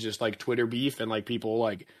else was just like Twitter beef and like people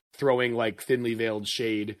like throwing like thinly veiled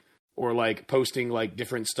shade or like posting like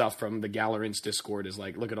different stuff from the Galorant's Discord is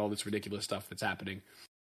like, look at all this ridiculous stuff that's happening.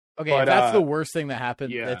 Okay, but, that's the worst thing that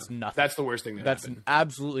happened. Yeah, that's nothing. That's the worst thing that happened. That's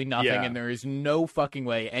absolutely nothing, and there is no fucking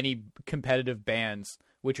way any competitive bans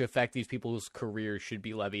which affect these people's careers should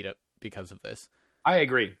be levied up because of this. I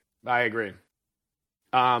agree.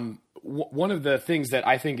 One of the things that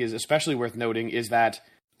I think is especially worth noting is that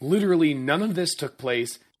literally none of this took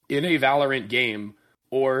place in a Valorant game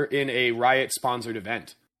or in a Riot-sponsored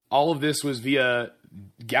event. All of this was via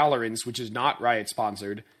Galorants, which is not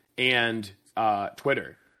Riot-sponsored, and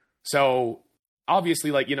Twitter. So,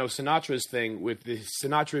 obviously, like, Sinatra's thing with the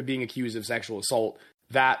Sinatra being accused of sexual assault,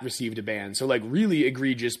 that received a ban. So, like, really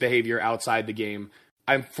egregious behavior outside the game,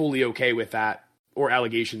 I'm fully okay with that, or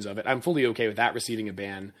allegations of it. I'm fully okay with that receiving a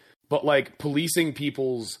ban. But, like, policing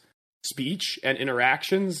people's speech and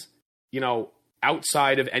interactions,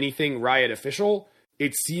 outside of anything Riot official,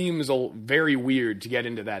 it seems very weird to get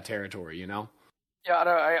into that territory,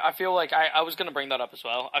 Yeah, I feel like I was going to bring that up as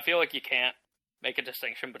well. I feel like you can't make a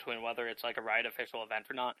distinction between whether it's like a Riot official event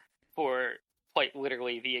or not for quite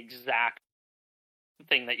literally the exact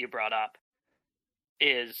thing that you brought up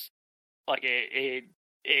is like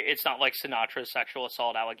it's not like Sinatra's sexual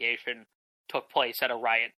assault allegation took place at a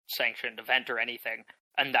Riot sanctioned event or anything,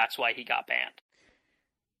 and that's why he got banned.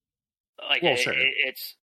 Like, well, sure.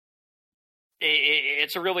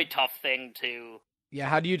 It's a really tough thing to. Yeah,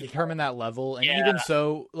 how do you determine that level? And even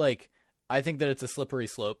so, like, I think that it's a slippery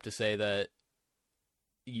slope to say that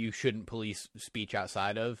you shouldn't police speech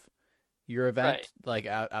outside of your event, right. Like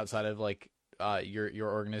outside of like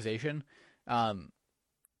your organization,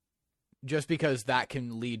 just because that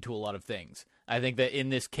can lead to a lot of things. I think that in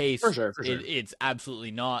this case, for sure. It's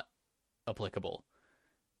absolutely not applicable.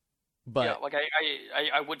 But yeah, like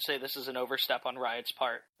I would say this is an overstep on Riot's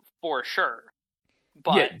part for sure.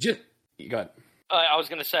 But go ahead. I was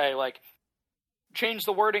gonna say, like, change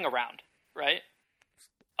the wording around, right?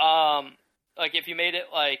 Like if you made it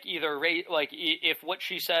like either if what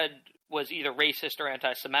she said was either racist or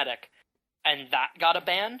anti-Semitic, and that got a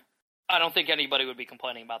ban, I don't think anybody would be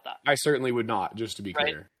complaining about that. I certainly would not, just to be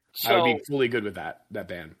clear. Right? So, I would be fully good with that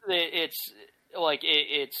ban. It's like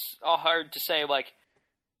it's hard to say like,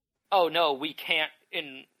 oh no, we can't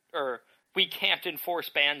enforce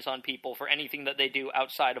bans on people for anything that they do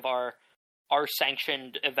outside of our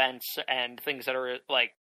sanctioned events and things that are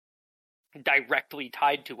like directly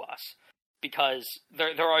tied to us, because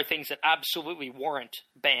there are things that absolutely warrant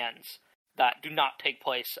bans that do not take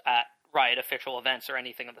place at Riot official events or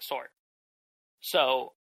anything of the sort.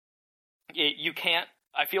 So you can't.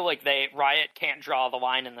 I feel like Riot can't draw the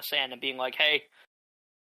line in the sand and being like, hey,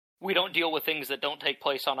 we don't deal with things that don't take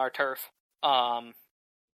place on our turf. And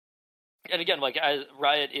again, like,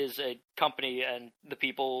 Riot is a company, and the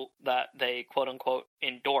people that they quote unquote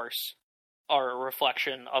endorse are a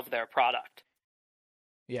reflection of their product.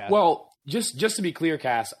 Yeah. Well, just to be clear,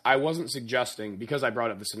 Cass, I wasn't suggesting, because I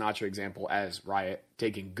brought up the Sinatra example as Riot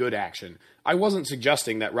taking good action, I wasn't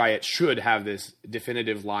suggesting that Riot should have this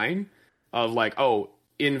definitive line of like, oh,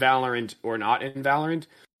 in Valorant or not in Valorant.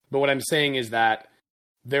 But what I'm saying is that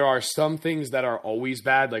there are some things that are always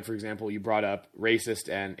bad. Like, for example, you brought up racist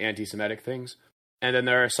and anti-Semitic things. And then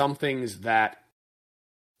there are some things that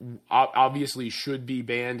obviously should be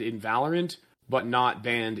banned in Valorant, but not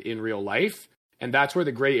banned in real life. And that's where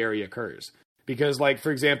the gray area occurs. Because, like,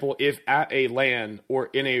 for example, if at a LAN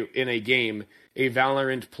or in a game, a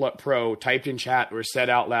Valorant pro typed in chat or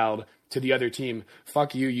said out loud to the other team,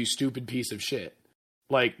 "Fuck you, you stupid piece of shit,"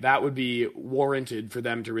 like, that would be warranted for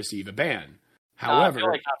them to receive a ban. However, I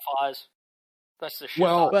feel like that flies. That's the shit.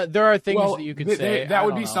 Well, but there are things that you could say. That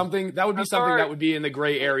would be something that would be in the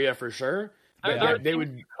gray area for sure.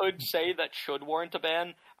 You could say that should warrant a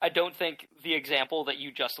ban. I don't think the example that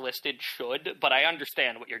you just listed should, but I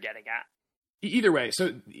understand what you're getting at. Either way,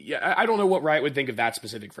 so yeah, I don't know what Riot would think of that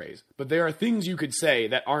specific phrase, but there are things you could say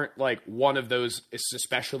that aren't like one of those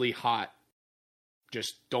especially hot,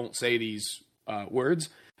 just don't say these words,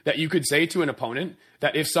 that you could say to an opponent,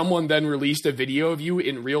 that if someone then released a video of you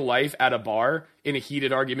in real life at a bar in a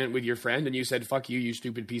heated argument with your friend and you said, "Fuck you, you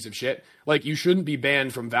stupid piece of shit," like, you shouldn't be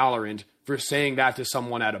banned from Valorant for saying that to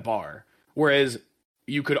someone at a bar. Whereas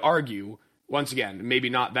you could argue, once again, maybe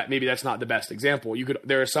that's not the best example.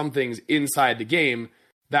 There are some things inside the game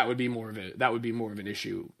that would be more of an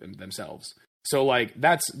issue themselves. So like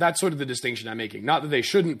that's sort of the distinction I'm making. Not that they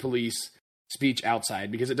shouldn't police speech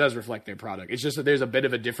outside, because it does reflect their product. It's just that there's a bit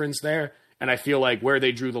of a difference there, and I feel like where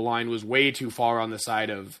they drew the line was way too far on the side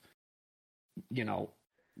of,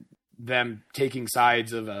 them taking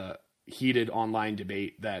sides of a heated online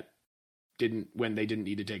debate when they didn't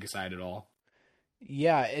need to take a side at all.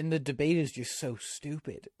 Yeah, and the debate is just so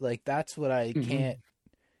stupid. Like, that's what I can't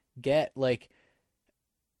get. Like,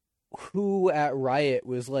 who at Riot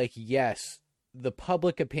was like, yes, the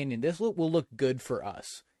public opinion, this will look good for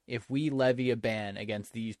us if we levy a ban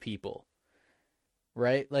against these people,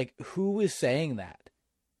 right? Like, who is saying that?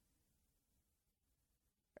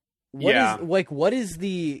 What is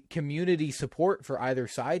the community support for either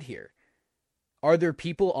side here? Are there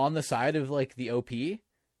people on the side of like the OP?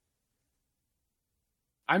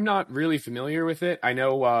 I'm not really familiar with it. I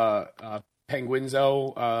know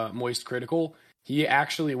Penguinzo, Moist Critical, he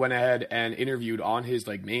actually went ahead and interviewed on his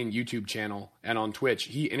like main YouTube channel and on Twitch.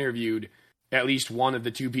 He interviewed at least one of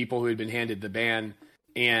the two people who had been handed the ban,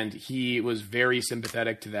 and he was very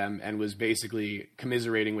sympathetic to them and was basically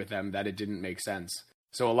commiserating with them that it didn't make sense.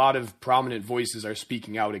 So a lot of prominent voices are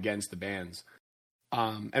speaking out against the bans.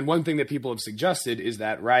 And one thing that people have suggested is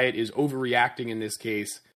that Riot is overreacting in this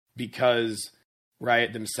case because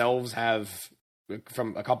Riot themselves have,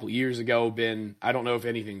 from a couple years ago, been, I don't know if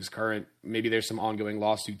anything's current, maybe there's some ongoing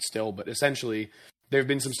lawsuits still, but essentially there have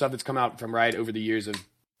been some stuff that's come out from Riot over the years of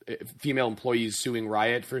female employees suing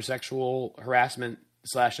Riot for sexual harassment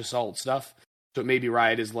 / assault stuff. So maybe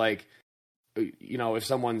Riot is like, you know, if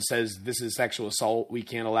someone says this is sexual assault, we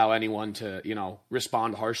can't allow anyone to, you know,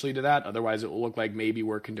 respond harshly to that. Otherwise, it will look like maybe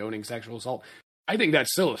we're condoning sexual assault. I think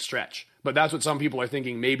that's still a stretch, but that's what some people are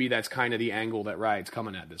thinking. Maybe that's kind of the angle that Riot's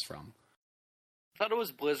coming at this from. I thought it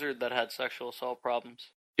was Blizzard that had sexual assault problems.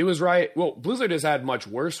 It was Riot. Well, Blizzard has had much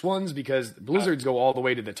worse ones because Blizzards go all the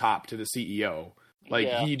way to the top, to the CEO. Like,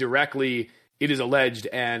 he directly, it is alleged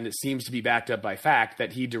and it seems to be backed up by fact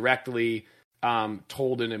that he directly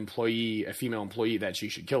told an employee, a female employee, that she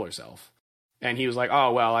should kill herself. And he was like,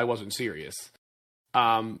 oh, well, I wasn't serious.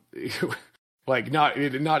 Like, not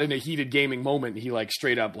in a heated gaming moment, he like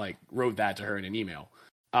straight up like wrote that to her in an email.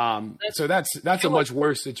 So that's a much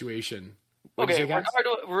worse situation. Okay,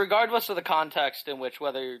 regardless of the context in which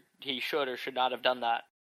whether he should or should not have done that.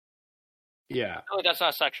 Yeah. I feel like that's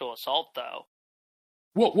not sexual assault, though.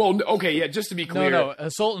 Well, okay, yeah. Just to be clear, no,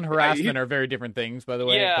 assault and harassment are very different things, by the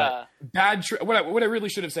way. Yeah. But what I really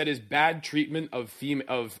should have said is bad treatment of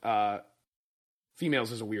females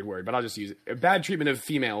is a weird word, but I'll just use it. Bad treatment of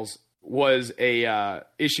females was a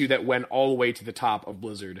issue that went all the way to the top of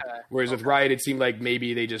Blizzard. Whereas with Riot, it seemed like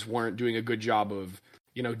maybe they just weren't doing a good job of,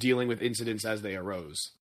 you know, dealing with incidents as they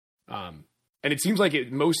arose. And it seems like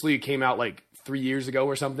it mostly came out like 3 years ago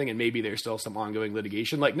or something, and maybe there's still some ongoing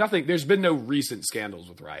litigation. Like nothing, there's been no recent scandals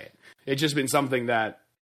with Riot. It's just been something that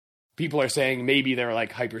people are saying maybe they're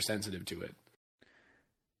like hypersensitive to it.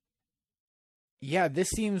 Yeah, this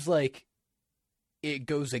seems like it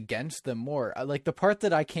goes against them more. Like the part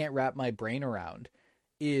that I can't wrap my brain around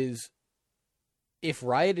is if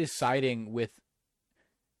Riot is siding with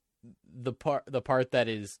the part that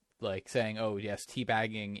is like saying, oh yes,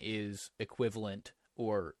 teabagging is equivalent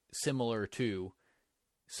or similar to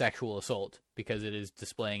sexual assault because it is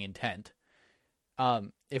displaying intent.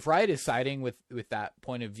 If Riot is siding with that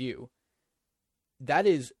point of view, that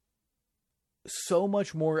is so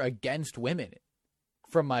much more against women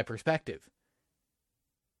from my perspective.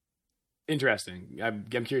 Interesting. I'm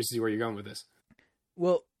curious to see where you're going with this.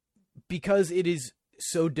 Well, because it is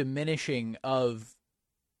so diminishing of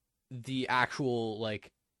the actual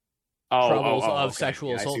like troubles of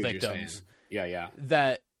sexual assault victims. Yeah.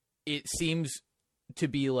 That it seems to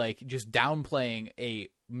be like just downplaying a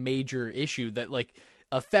major issue that like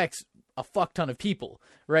affects a fuck ton of people,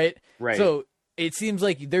 right? Right. So it seems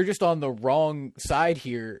like they're just on the wrong side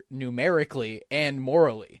here numerically and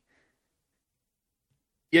morally.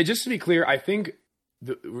 Yeah, just to be clear, I think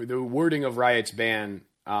the wording of Riot's ban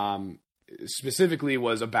specifically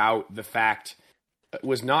was about the fact,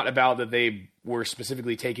 was not about that they were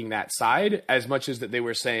specifically taking that side as much as that they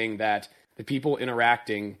were saying that the people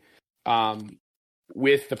interacting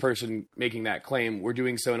with the person making that claim were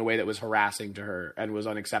doing so in a way that was harassing to her and was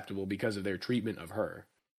unacceptable because of their treatment of her.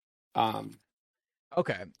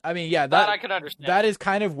 Okay. I mean, yeah, that I could understand. That is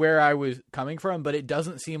kind of where I was coming from, but it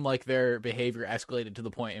doesn't seem like their behavior escalated to the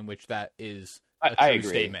point in which that is a true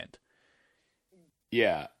statement.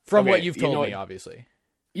 Yeah. From what you've told me, obviously.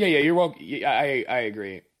 Yeah, you're welcome. Yeah, I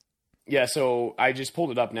agree. Yeah, so I just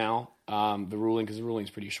pulled it up now, the ruling, because the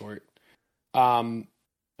ruling's pretty short.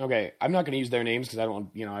 Okay, I'm not going to use their names because I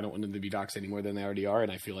don't want them to be doxxed any more than they already are,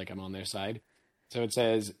 and I feel like I'm on their side. So it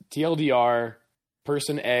says, TLDR,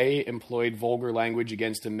 Person A employed vulgar language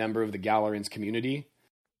against a member of the Galorans community.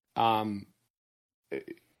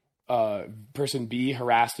 Person B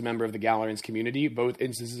harassed a member of the Galorans community. Both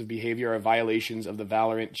instances of behavior are violations of the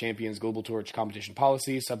Valorant Champions Global Torch competition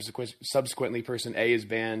policy. Subsequently, Person A is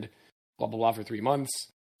banned, blah, blah, blah, for 3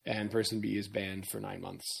 months, and Person B is banned for 9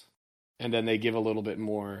 months. And then they give a little bit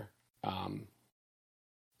more,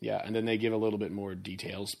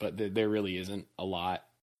 details, but there really isn't a lot.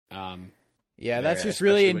 Yeah, there, that's just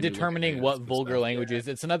really especially in when you look at determining the what stuff. vulgar language is.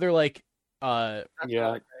 It's another like That's Yeah.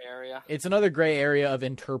 another gray area. it's another gray area of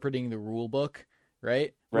interpreting the rule book,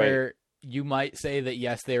 right? Right. Where you might say that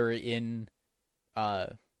yes, they were in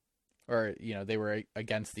or they were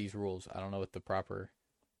against these rules. I don't know what the proper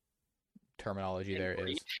terminology there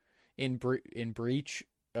is. In breach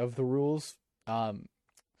of the rules,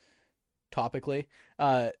 topically,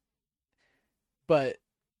 but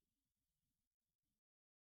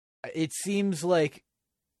it seems like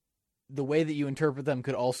the way that you interpret them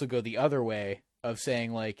could also go the other way of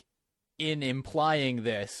saying, like, in implying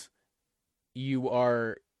this, you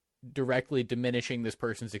are directly diminishing this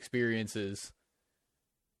person's experiences,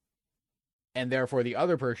 and therefore the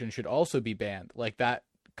other person should also be banned. Like, that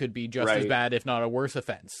could be just as Right. bad, if not a worse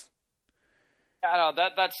offense. I don't know,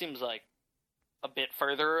 that seems like a bit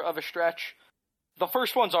further of a stretch. The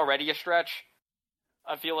first one's already a stretch.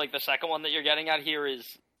 I feel like the second one that you're getting at here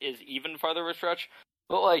is even further of a stretch.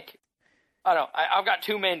 But, like, I don't know. I've got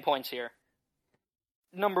two main points here.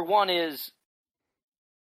 Number one is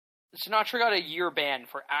Sinatra got a year ban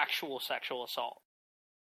for actual sexual assault,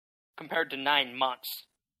 compared to 9 months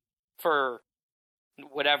for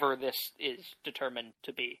whatever this is determined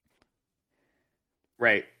to be.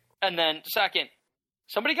 Right. And then, second,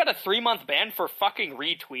 somebody got a 3-month ban for fucking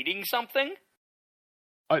retweeting something?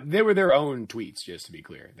 They were their own tweets, just to be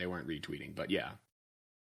clear. They weren't retweeting, but yeah.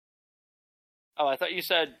 Oh, I thought you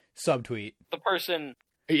said Subtweet. the person...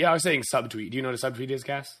 Yeah, I was saying subtweet. Do you know what a subtweet is,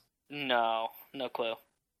 Cass? No clue.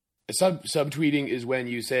 Subtweeting is when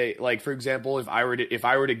you say, like, for example, if I were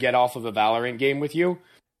to get off of a Valorant game with you,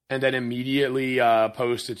 and then immediately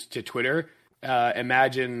post it to Twitter,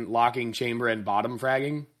 imagine locking chamber and bottom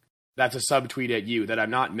fragging. That's a subtweet at you. That I'm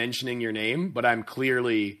not mentioning your name, but I'm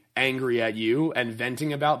clearly angry at you and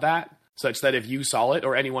venting about that, such that if you saw it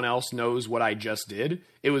or anyone else knows what I just did,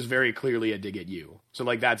 it was very clearly a dig at you. So,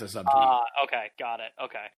 like, that's a subtweet. Okay, got it.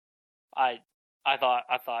 Okay. I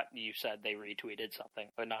thought you said they retweeted something,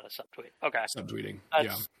 but not a subtweet. Okay. Subtweeting. That's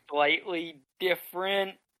Yeah. slightly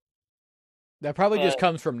different. That probably just But-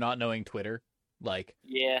 comes from not knowing Twitter. Like,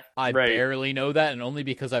 Yeah. I Right. barely know that, and only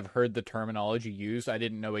because I've heard the terminology used, I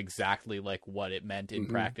didn't know exactly, like, what it meant in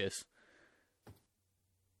Mhm. practice.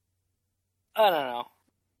 I don't know.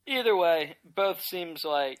 Either way, both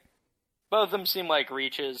of them seem like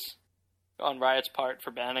reaches on Riot's part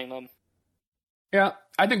for banning them. Yeah,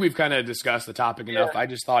 I think we've kind of discussed the topic enough. Yeah. I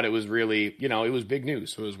just thought it was really, it was big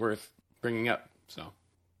news, so it was worth bringing up. So,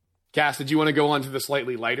 Cass, did you want to go on to the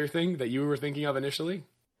slightly lighter thing that you were thinking of initially?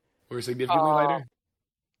 Or significantly lighter?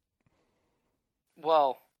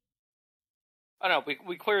 Well, I don't know.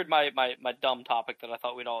 We cleared my dumb topic that I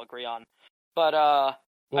thought we'd all agree on, but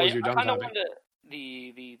What was your dumb I kinda topic? wanted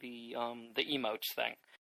the emotes thing.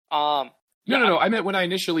 No. I meant when I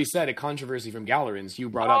initially said a controversy from Gallerins, you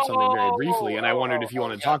brought up something very briefly, and I wondered if you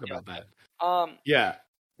wanted to talk about that. Yeah.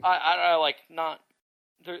 I like not.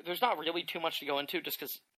 There's not really too much to go into, just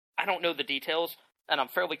because I don't know the details, and I'm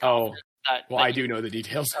fairly confident that. Well, that I do know the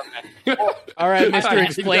details. Okay. Well, All right, I Mr. think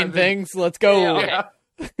Explain that- Things, let's go. Yeah,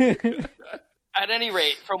 Yeah. At any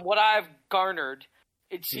rate, from what I've garnered,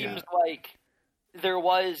 it seems like there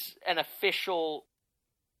was an official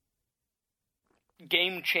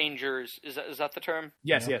Game Changers. Is that the term?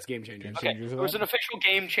 Yes, Yeah. Game Changers. Game Okay, Changers there was an event? official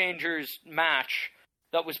Game Changers match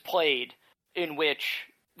that was played in which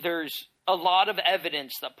there's a lot of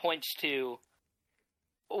evidence that points to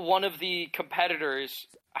one of the competitors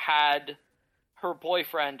had her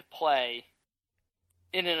boyfriend play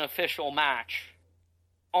in an official match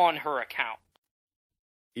on her account.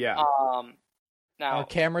 Yeah. Now, Are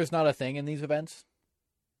cameras not a thing in these events?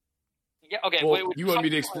 yeah, okay. Well, wait, you want me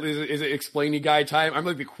to explain? Is it explainy guy time? I'm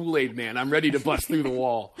like the Kool-Aid man. I'm ready to bust through the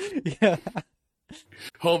wall. Yeah.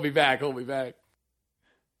 Hold me back. It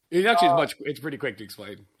actually is it's pretty quick to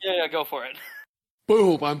explain. Yeah, go for it.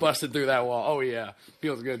 Boom! I'm busted through that wall. Oh yeah,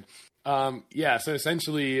 feels good. Yeah. So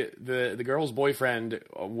essentially, the girl's boyfriend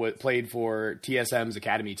played for TSM's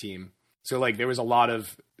academy team. So like, there was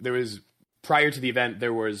prior to the event,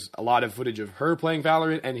 there was a lot of footage of her playing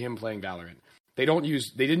Valorant and him playing Valorant. They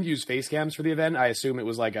didn't use face cams for the event. I assume it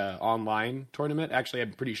was like a online tournament. Actually,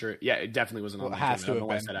 I'm pretty sure. Yeah, it definitely was an online it has tournament.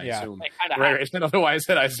 to I have don't know why I been, said I yeah. assume. It kinda Right. has- I don't know why I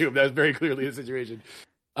said I assumed. That was very clearly the situation.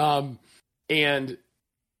 And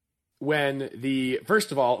when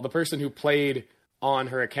first of all, the person who played on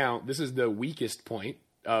her account, this is the weakest point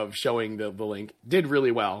of showing the link, did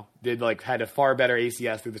really well. Had a far better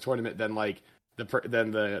ACS through the tournament than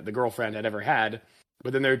the girlfriend had ever had.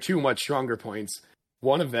 But then there are two much stronger points.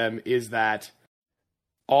 One of them is that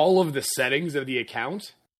all of the settings of the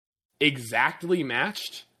account exactly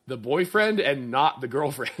matched the boyfriend and not the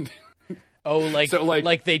girlfriend. Oh, like So,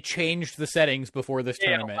 like they changed the settings before this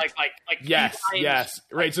tournament. like yes,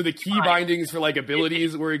 right. So the key bindings for like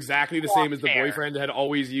abilities were exactly the same as the boyfriend had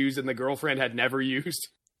always used and the girlfriend had never used.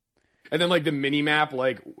 And then like the mini map,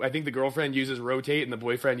 like I think the girlfriend uses rotate and the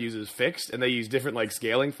boyfriend uses fixed, and they use different like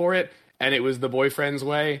scaling for it. And it was the boyfriend's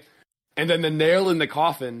way. And then the nail in the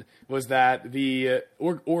coffin was that the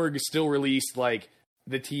org still released like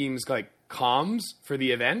the team's like comms for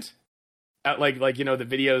the event, like you know the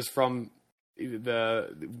videos from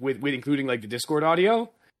with including like the Discord audio.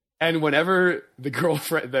 And whenever the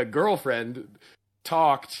girlfriend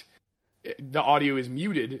talked, the audio is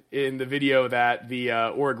muted in the video that the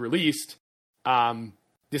org released,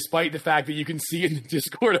 despite the fact that you can see in the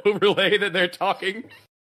Discord overlay that they're talking.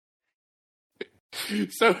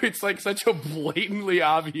 So it's like such a blatantly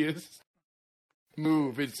obvious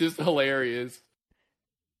move. It's just hilarious.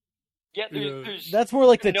 Yeah, there's That's more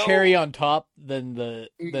like the cherry on top than the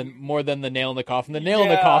nail in the coffin. The nail in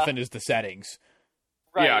the coffin is the settings.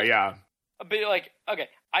 Right. Yeah. But like, okay,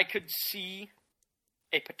 I could see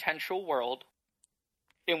a potential world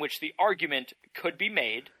in which the argument could be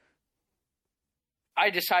made. I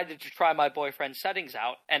decided to try my boyfriend's settings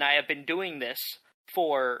out, and I have been doing this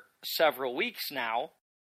for several weeks now,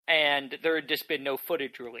 and there had just been no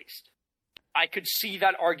footage released. I could see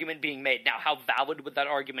that argument being made. Now, how valid would that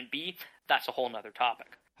argument be? That's a whole nother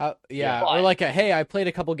topic. Or like hey, I played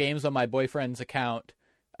a couple games on my boyfriend's account,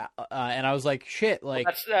 and I was like, shit, like...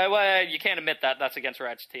 Well, you can't admit that. That's against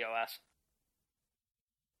Riot's TOS.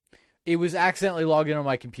 It was accidentally logged in on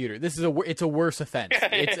my computer. It's a worse offense.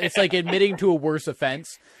 It's like admitting to a worse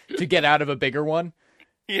offense to get out of a bigger one.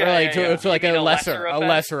 It's like a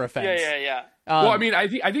lesser offense. Yeah. Well, I mean, I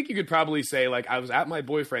think you could probably say, like, I was at my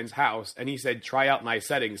boyfriend's house, and he said, try out my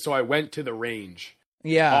settings, so I went to the range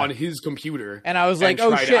on his computer. And I was like,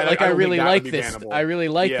 oh, shit, like, I really like this. I really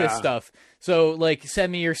like this stuff. So, like,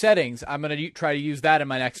 send me your settings. I'm going to try to use that in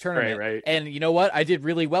my next tournament. Right. And you know what? I did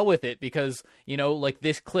really well with it because, you know, like,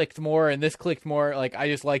 this clicked more and this clicked more. Like, I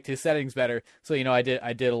just liked his settings better. So, you know, I did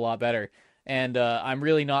a lot better. And I'm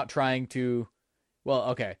really not trying to...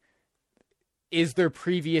 Well, okay. Is there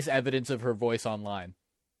previous evidence of her voice online?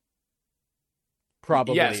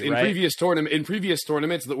 Probably, yes. In right? previous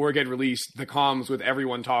tournaments, the org had released the comms with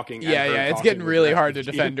everyone talking. Yeah. It's getting really hard to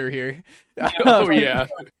defend her here. Oh yeah.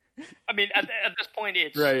 I mean, at this point,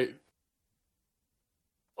 it's right.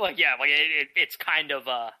 Like, yeah, like it's kind of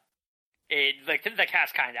like the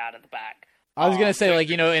cat's kind of out of the bag. I was gonna say, like,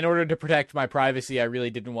 you know, in order to protect my privacy, I really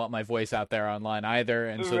didn't want my voice out there online either,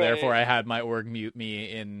 and so therefore I had my org mute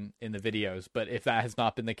me in the videos. But if that has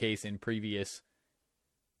not been the case in previous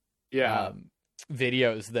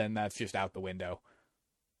videos, then that's just out the window.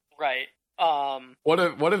 Right. One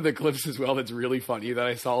of the clips as well that's really funny that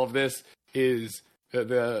I saw of this is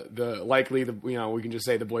the likely we can just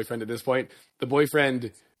say the boyfriend at this point. The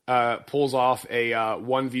boyfriend pulls off a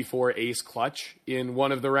 1v4 ace clutch in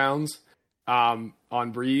one of the rounds.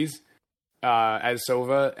 On Breeze, as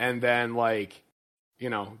Sova, and then, like, you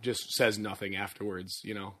know, just says nothing afterwards,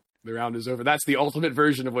 you know, the round is over. That's the ultimate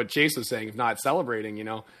version of what Chase was saying, if not celebrating, you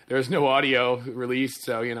know. There's no audio released,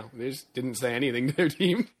 so, you know, they just didn't say anything to their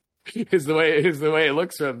team, is the way it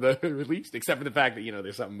looks from the release, except for the fact that, you know,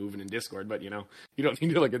 there's something moving in Discord, but, you know, you don't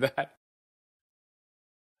need to look at that.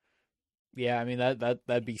 Yeah, I mean,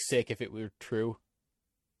 that'd be sick if it were true.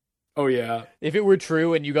 Oh, yeah. If it were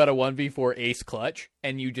true and you got a 1v4 ace clutch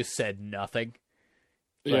and you just said nothing.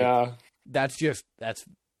 Like, That's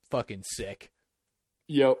fucking sick.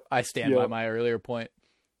 Yep. I stand by my earlier point.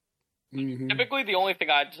 Mm-hmm. Typically, the only thing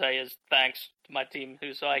I'd say is thanks to my team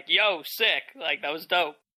who's like, yo, sick. Like, that was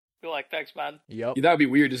dope. Feel like, thanks, man. Yep. Yeah, that would be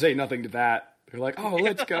weird to say nothing to that. They're like, oh,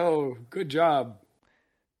 let's go. Good job.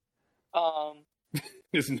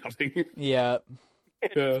 There's nothing. Yeah.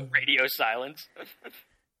 Radio silence.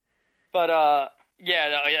 But,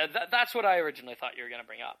 that's what I originally thought you were going to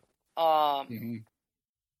bring up.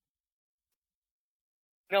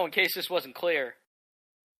 No, in case this wasn't clear,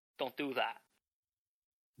 don't do that.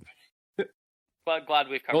 But glad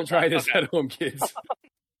we've covered Don't try that. this at home, kids.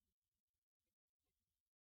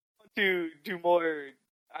 To do more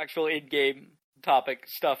actual in-game topic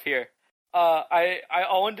stuff here. I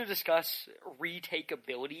wanted to discuss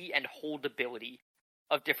retakeability and holdability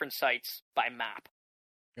of different sites by map.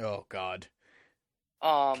 Oh, God.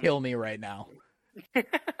 Kill me right now.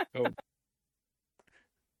 Oh.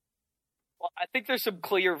 Well, I think there's some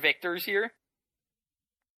clear victors here.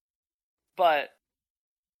 But,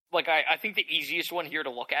 like, I think the easiest one here to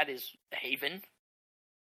look at is Haven. I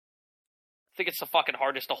think it's the fucking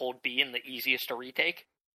hardest to hold B and the easiest to retake.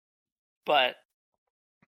 But...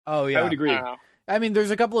 Oh, yeah. I would agree. I mean,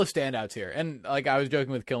 there's a couple of standouts here, and like I was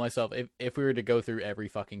joking with Kill Myself, if we were to go through every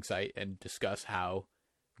fucking site and discuss how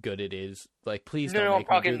good it is, like please don't make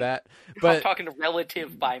me do that. But I'm talking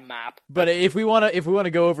relative by map. But if we want to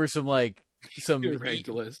go over some Ranked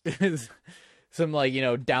list. some like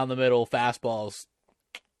down the middle fastballs,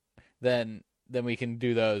 then we can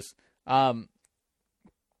do those. Yeah,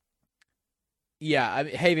 I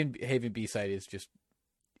mean, Haven B site is just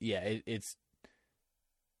it's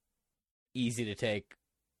easy to take,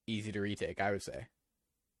 easy to retake, I would say.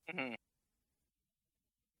 Mm-hmm.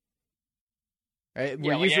 Right?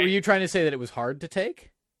 Were you trying to say that it was hard to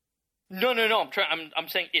take? No. I'm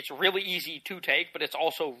saying it's really easy to take, but it's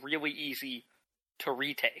also really easy to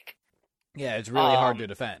retake. Yeah, it's really hard to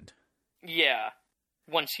defend. Yeah,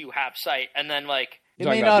 once you have sight, and then like it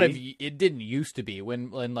may not have. It didn't used to be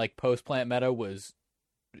when like post plant meta was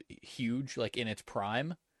huge, like in its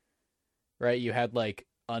prime. Right, you had like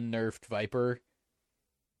unnerfed Viper,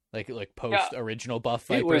 like post original buff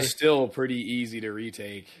Viper. It was still pretty easy to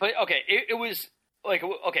retake. But okay, it was like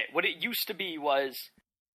what it used to be was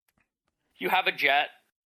you have a jet,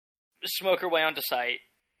 smoke your way onto site,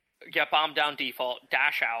 get bombed down default,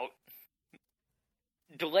 dash out,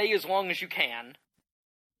 delay as long as you can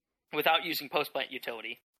without using post plant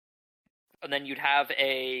utility, and then you'd have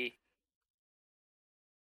a.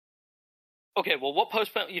 Okay, well, what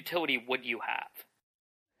post plant utility would you have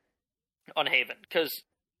on Haven? Because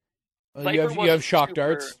you have shock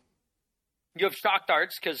darts. You have shock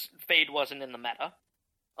darts because Fade wasn't in the meta.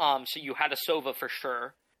 So you had a Sova for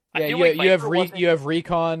sure. Yeah, you have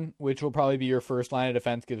recon, which will probably be your first line of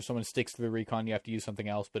defense. Because if someone sticks to the recon, you have to use something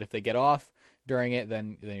else. But if they get off during it,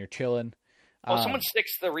 then you're chilling. Well, if someone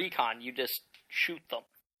sticks to the recon, you just shoot them.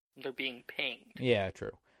 They're being pinged. Yeah,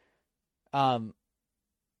 true.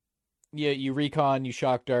 Yeah, you recon, you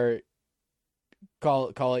shock dart,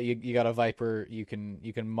 call it. You got a Viper. You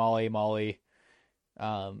can molly.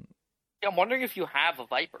 Yeah, I'm wondering if you have a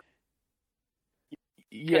Viper.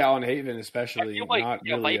 Yeah, on Haven especially. I feel like not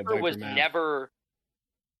really Viper was map. never,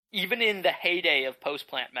 even in the heyday of post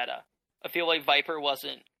plant meta. I feel like Viper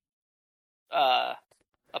wasn't a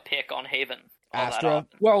pick on Haven. Astra.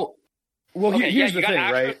 Well, okay, here's the thing,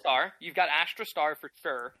 Astra right? Star. You've got Astra Star for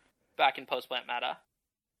sure back in post plant meta.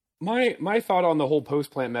 My thought on the whole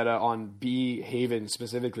post plant meta on B Haven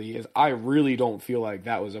specifically is I really don't feel like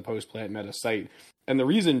that was a post plant meta site, and the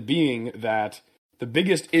reason being that the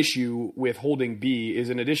biggest issue with holding B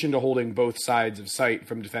is in addition to holding both sides of site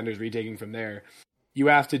from defenders retaking from there, you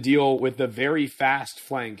have to deal with the very fast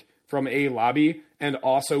flank from A lobby and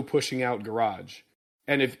also pushing out garage.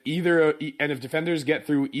 And if defenders get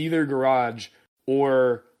through either garage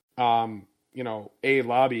or A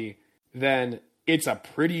lobby, then it's a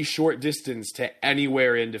pretty short distance to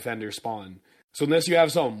anywhere in defender spawn. So unless you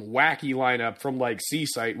have some wacky lineup from like C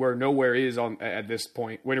site where nowhere is on at this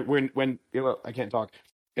point, when I can't talk.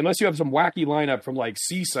 Unless you have some wacky lineup from like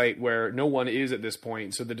C site where no one is at this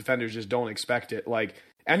point, so the defenders just don't expect it. Like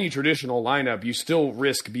any traditional lineup, you still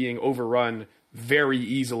risk being overrun very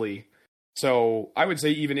easily. So I would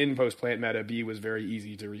say even in post plant meta, B was very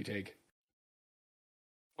easy to retake.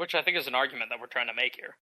 Which I think is an argument that we're trying to make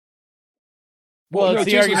here. Well, it's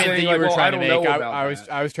the argument that you were trying to make.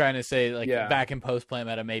 I was trying to say back in post plant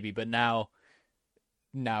meta maybe, but now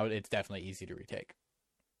it's definitely easy to retake.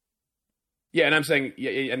 Yeah, and I'm saying,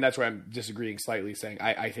 and that's where I'm disagreeing slightly, saying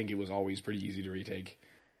I think it was always pretty easy to retake.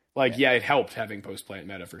 Like, yeah, it helped having post plant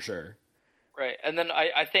meta for sure. Right, and then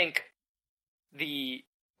I think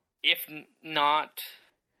if not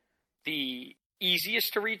the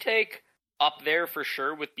easiest to retake, up there for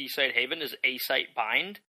sure with B-Side Haven is A-Site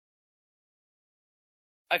Bind.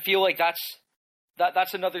 I feel like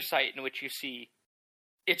that's another site in which you see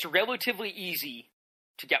it's relatively easy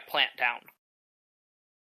to get plant down.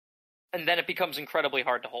 And then it becomes incredibly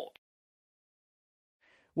hard to hold.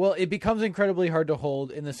 Well, it becomes incredibly hard to hold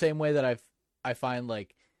in the same way that I find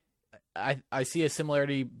like I see a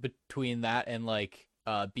similarity between that and like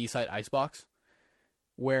B-Site Icebox,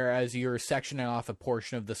 whereas you're sectioning off a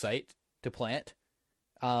portion of the site to plant.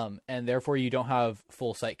 And therefore you don't have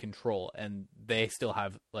full site control, and they still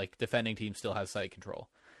have like defending team still has site control,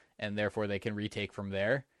 and therefore they can retake from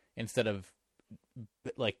there instead of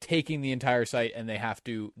like taking the entire site and they have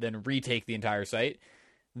to then retake the entire site.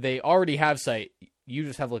 They already have site. You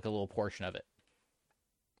just have like a little portion of it.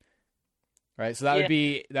 Right. So that would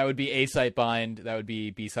be A site bind. That would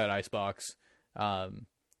be B side icebox. I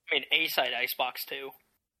mean, A side icebox too.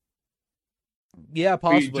 Yeah,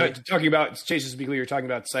 possibly. Talking about, Chase, just to be clear, you're talking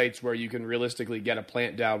about sites where you can realistically get a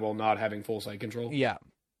plant down while not having full site control. Yeah.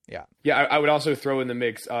 I would also throw in the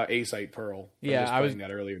mix A site Pearl. Yeah, I was playing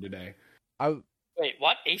that earlier today. Wait,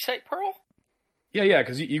 what? A-site Pearl? Yeah,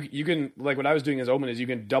 because you can, like what I was doing as Omen is you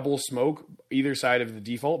can double smoke either side of the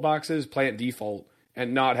default boxes, plant default,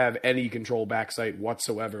 and not have any control backside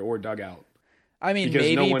whatsoever or dugout. I mean,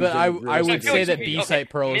 Because no maybe, one but can really I would stick say it. that Okay, B-site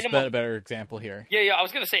Pearl is minimum- a better example here. Yeah, I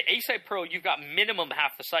was gonna say A-site Pearl, you've got minimum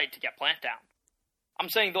half the site to get plant down. I'm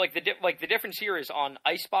saying the difference here is on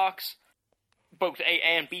Icebox, both A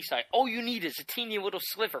and B site. All you need is a teeny little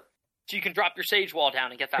sliver, so you can drop your Sage Wall down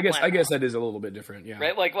and get that. I guess down. that is a little bit different. Yeah.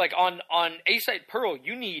 Right, like on A-site Pearl,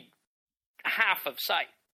 you need half of site.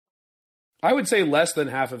 I would say less than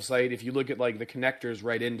half of site if you look at like the connectors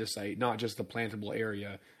right into site, not just the plantable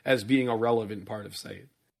area, as being a relevant part of site.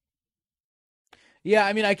 Yeah,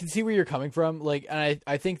 I mean, I can see where you're coming from. Like, and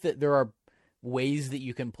I think that there are ways that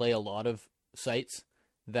you can play a lot of sites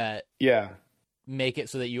that Yeah. make it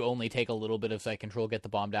so that you only take a little bit of site control, get the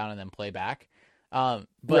bomb down, and then play back. But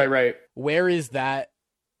Right. where is that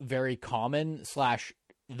very common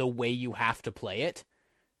 / the way you have to play it?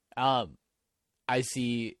 I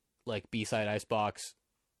see like B-site Icebox,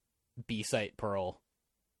 B-site Pearl.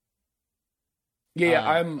 Yeah,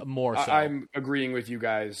 I'm more so. I'm agreeing with you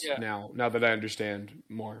guys Yeah. now that I understand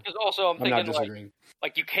more. Because also I'm I'm not thinking disagreeing.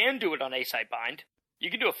 like you can do it on A-site bind.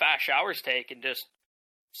 You can do a fast showers take and just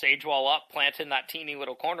Sage Wall up, plant in that teeny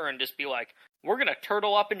little corner, and just be like, we're gonna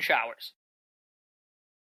turtle up in showers.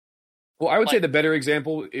 Well, I would say the better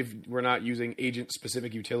example, if we're not using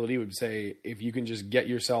agent-specific utility, would say if you can just get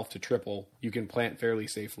yourself to triple, you can plant fairly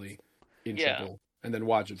safely in triple, and then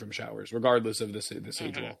watch it from showers, regardless of the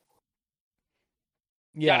Sage Wall.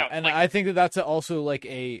 Yeah, no, and like- I think that that's also like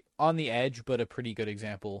a on the edge, but a pretty good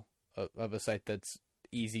example of a site that's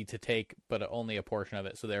easy to take, but only a portion of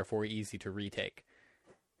it, so therefore easy to retake.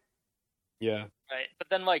 Yeah. Right, but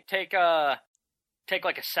then like take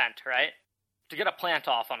like a scent, right? To get a plant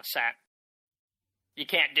off on a scent, you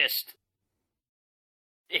can't just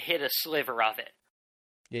hit a sliver of it.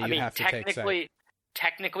 Yeah, I you mean, have to take site.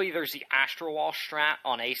 technically, there's the Astral Wall strat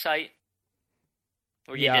on A site,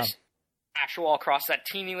 where you Yeah. just Astral Wall across that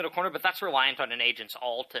teeny little corner, but that's reliant on an agent's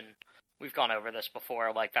ult, and we've gone over this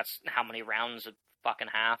before. Like that's how many rounds a fucking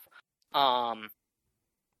half.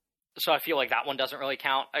 So I feel like that one doesn't really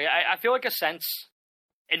count. I feel like Ascent,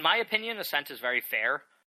 in my opinion, Ascent is very fair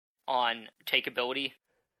on takeability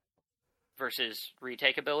versus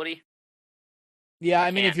retakeability. Yeah,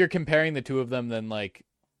 I mean, if can't- you're comparing the two of them, then like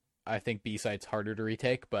I think B-site's harder to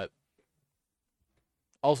retake, but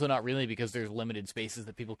also not really because there's limited spaces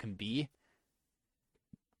that people can be.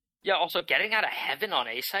 Yeah, also getting out of heaven on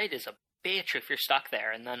A site is a bitch if you're stuck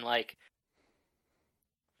there, and then like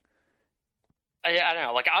I don't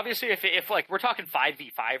know, like obviously if like we're talking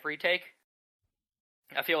 5v5 retake,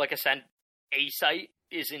 I feel like Ascent A site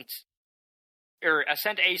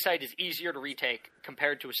Ascent A site is easier to retake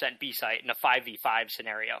compared to Ascent B site in a 5v5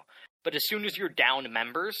 scenario. But as soon as you're down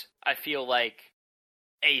members, I feel like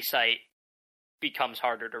A site becomes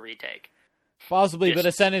harder to retake. Possibly, Yes. but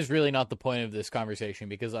Ascent is really not the point of this conversation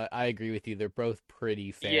because I agree with you. They're both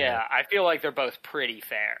pretty fair. Yeah, I feel like they're both pretty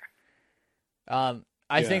fair.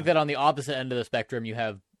 I think that on the opposite end of the spectrum, you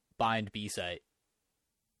have bind B-site.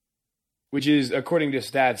 Which is, according to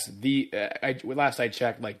stats, last I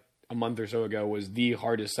checked, like a month or so ago, was the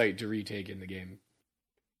hardest site to retake in the game.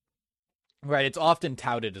 Right, it's often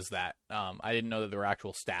touted as that. I didn't know that there were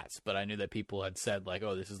actual stats, but I knew that people had said, like,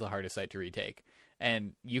 oh, this is the hardest site to retake.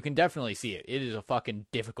 And you can definitely see it. It is a fucking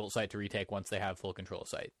difficult site to retake once they have full control of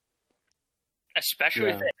site. Especially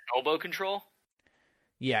Yeah. if they have elbow control.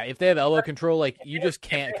 Yeah, if they have elbow control, like, you just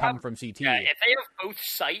can't come from CT. Yeah, if they have both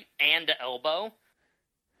sight and elbow,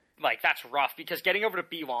 like, that's rough, because getting over to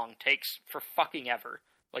B-Long takes for fucking ever.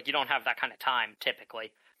 Like, you don't have that kind of time,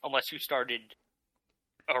 typically, unless you started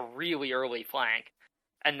a really early flank.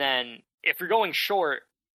 And then, if you're going short,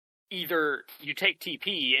 either you take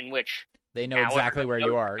TP, in which They know Now exactly where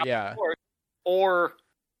you are, everyone yeah. short, or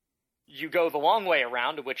you go the long way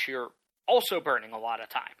around, in which you're also burning a lot of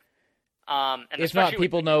time. And If not, especially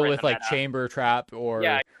people with know Chamber in with, the like, meta. chamber trap or...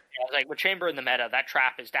 Yeah, like with Chamber in the meta, that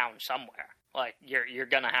trap is down somewhere. Like you're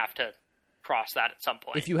gonna have to cross that at some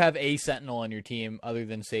point. If you have a Sentinel on your team other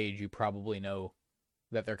than Sage, you probably know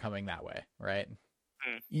that they're coming that way, right?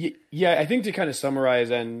 Yeah, I think to kind of summarize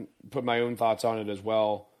and put my own thoughts on it as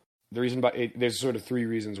well, there's sort of three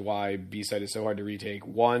reasons why B-side is so hard to retake.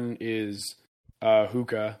 One is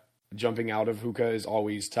hookah. Jumping out of hookah is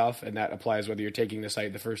always tough, and that applies whether you're taking the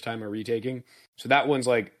site the first time or retaking. So that one's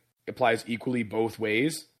like applies equally both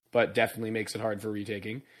ways, but definitely makes it hard for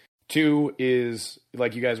retaking. Two is,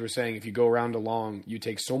 like you guys were saying, if you go around along, you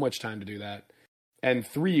take so much time to do that. And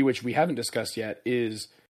three, which we haven't discussed yet, is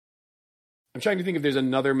I'm trying to think if there's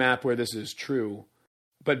another map where this is true.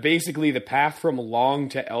 But basically, the path from long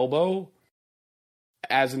to elbow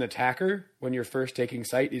as an attacker when you're first taking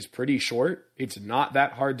sight is pretty short. It's not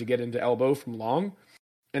that hard to get into elbow from long.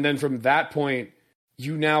 And then from that point,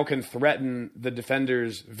 you now can threaten the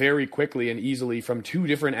defenders very quickly and easily from two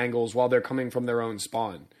different angles while they're coming from their own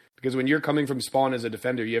spawn. Because when you're coming from spawn as a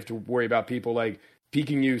defender, you have to worry about people like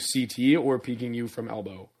peeking you CT or peeking you from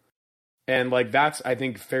elbow. And like that's, I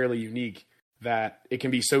think, fairly unique that it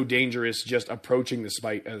can be so dangerous just approaching the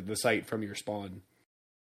site from your spawn.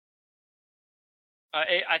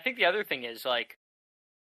 I think the other thing is, like,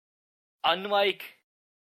 unlike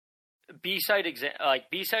B-side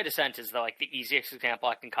Ascent is the easiest example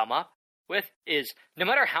I can come up with, is no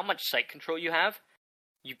matter how much site control you have,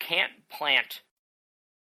 you can't plant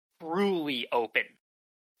truly open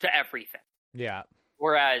to everything. Yeah.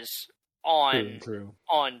 Whereas on True.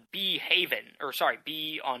 on B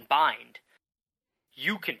on Bind,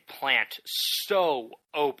 you can plant so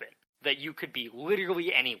open that you could be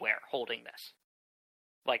literally anywhere holding this.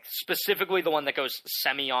 Like, specifically the one that goes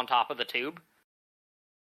semi on top of the tube.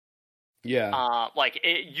 Yeah.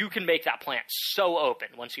 You can make that plant so open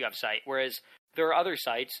once you have sight. Whereas there are other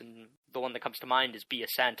sites, and the one that comes to mind is B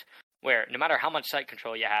Ascent, where no matter how much site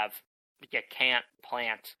control you have, you can't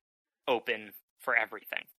plant open for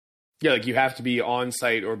everything. Yeah, like you have to be on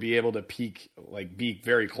site or be able to be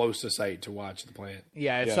very close to site to watch the plant.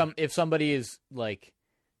 Yeah, if somebody is like,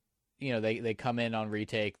 they come in on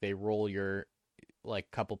retake, they roll your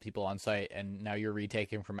couple people on site, and now you're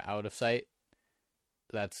retaking from out of sight.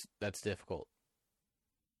 That's difficult.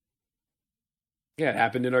 Yeah, it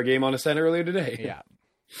happened in our game on Ascent earlier today. Yeah.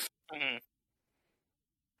 Mm-hmm.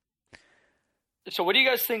 So, what do you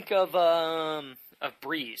guys think of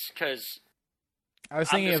Breeze? Because I was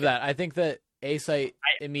thinking of that. I think that A site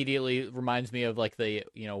immediately reminds me of the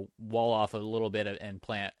wall off a little bit and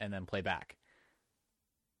plant and then play back.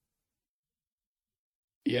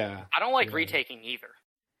 Yeah. I don't like retaking either.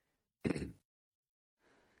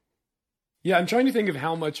 Yeah, I'm trying to think of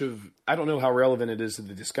how much of, I don't know how relevant it is to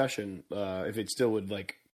the discussion, if it still would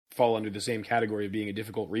fall under the same category of being a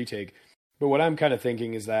difficult retake. But what I'm kind of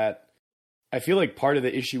thinking is that I feel like part of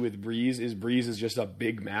the issue with Breeze is just a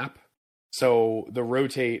big map. So the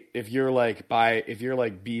rotate, if you're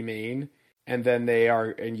B main and then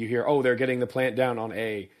and you hear, oh, they're getting the plant down on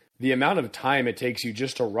A, the amount of time it takes you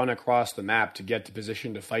just to run across the map to get to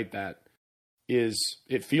position to fight that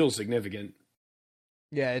it feels significant.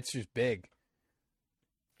 Yeah, it's just big.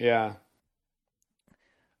 Yeah.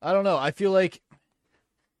 I don't know. I feel like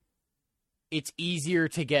it's easier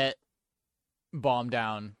to get bomb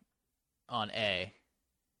down on A.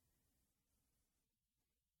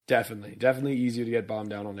 Definitely easier to get bombed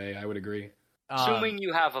down on A. I would agree. Assuming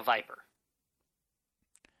you have a Viper.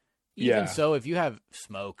 Even so, if you have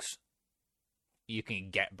smokes, you can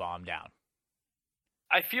get bombed down.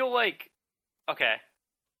 I feel like, okay,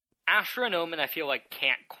 Astronomen I feel like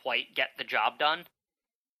can't quite get the job done,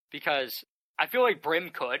 because I feel like Brim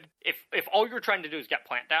could. If all you're trying to do is get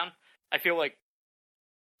plant down, I feel like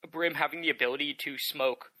Brim having the ability to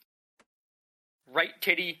smoke right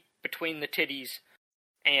titty between the titties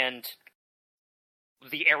and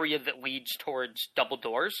the area that leads towards double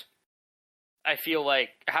doors, I feel like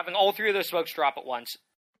having all three of those smokes drop at once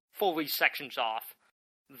fully sections off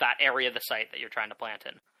that area of the site that you're trying to plant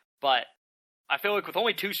in. But I feel like with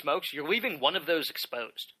only two smokes, you're leaving one of those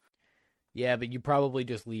exposed. Yeah, but you probably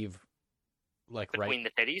just leave between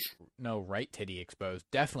the titties? No, right titty exposed.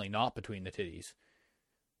 Definitely not between the titties.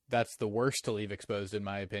 That's the worst to leave exposed, in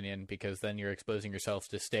my opinion, because then you're exposing yourself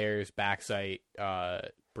to stairs, backside,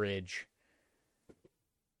 bridge.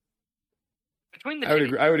 Between the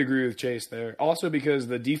I would agree with Chase there. Also, because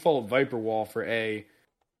the default Viper wall for A,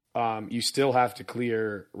 you still have to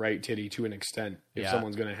clear right titty to an extent if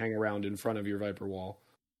someone's going to hang around in front of your Viper wall,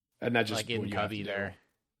 and that just in cubby there.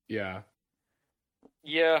 Yeah.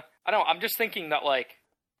 Yeah, I don't. I'm just thinking that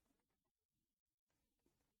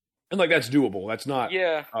and that's doable. That's not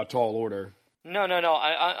a tall order. No.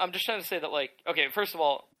 I'm just trying to say that okay, first of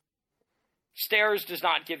all, stairs does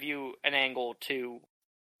not give you an angle to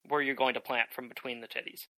where you're going to plant from between the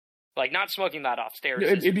titties. Not smoking that off stairs.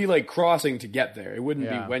 It'd be crossing to get there. It wouldn't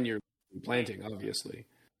be when you're planting, obviously.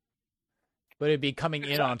 But it'd be coming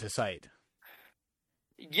in onto site.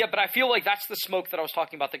 Yeah, but I feel like that's the smoke that I was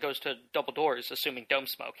talking about that goes to double doors, assuming dome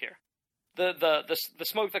smoke here. The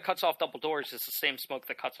smoke that cuts off double doors is the same smoke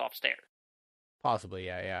that cuts off stairs. Possibly,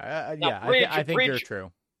 yeah. Now, bridge, I think bridge, you're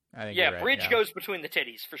true. I think you're right, bridge goes between the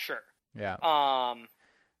titties for sure. Yeah.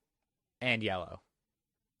 And yellow.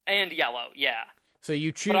 And yellow, yeah. So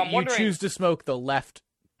you choose to smoke the left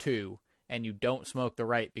two, and you don't smoke the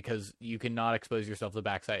right because you cannot expose yourself to the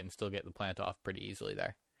backside and still get the plant off pretty easily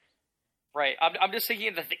there. Right. I'm just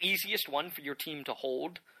thinking that the easiest one for your team to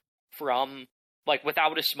hold from, like,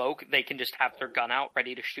 without a smoke, they can just have their gun out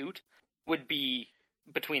ready to shoot, would be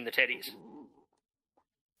between the titties.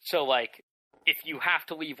 So, like, if you have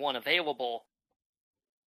to leave one available,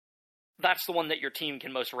 that's the one that your team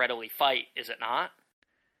can most readily fight, is it not?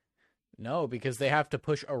 No, because they have to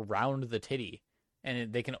push around the titty,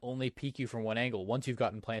 and they can only peek you from one angle once you've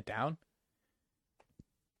gotten plant down.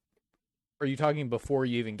 Or are you talking before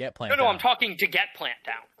you even get plant down? No, I'm talking to get plant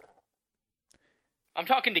down. I'm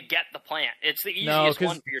talking to get the plant. It's the easiest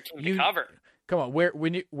one for your team to cover. Come on, where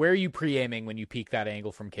are you pre-aiming when you peek that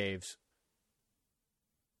angle from caves?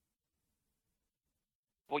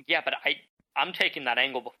 Well, yeah, but I'm taking that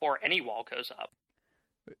angle before any wall goes up.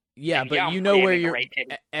 Yeah, but I'm you know where you're... right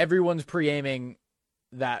titty. Everyone's pre-aiming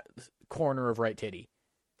that corner of right titty.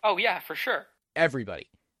 Oh, yeah, for sure. Everybody.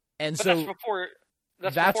 And but so...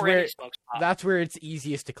 That's before where any smokes pop. That's where it's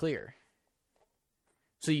easiest to clear.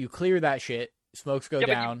 So you clear that shit, smokes go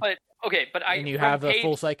down, and you have the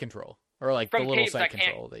full sight control. Or like the little sight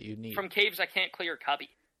control that you need. From caves, I can't clear cubby.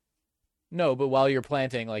 No, but while you're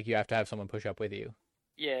planting, like, you have to have someone push up with you.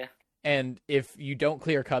 Yeah. And if you don't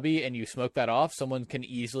clear cubby and you smoke that off, someone can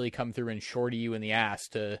easily come through and shorty you in the ass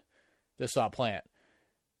to stop plant.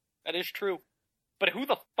 That is true. But who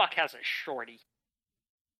the fuck has a shorty?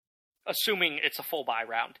 Assuming it's a full buy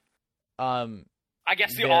round. I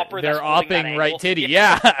guess the opera that's they're holding opping that right angle. titty.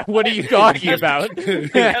 Yeah. What are you talking about?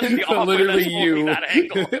 Literally you. That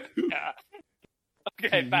angle. Yeah.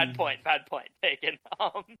 Okay, bad point taken.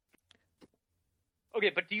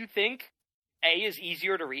 Okay, but do you think A is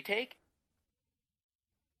easier to retake?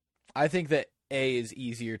 I think that A is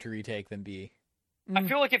easier to retake than B. I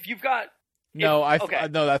feel like if you've got... No,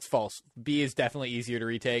 no, that's false. B is definitely easier to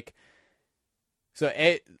retake. So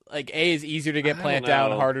A is easier to get plant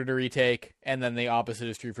down, harder to retake, and then the opposite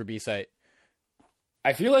is true for B site.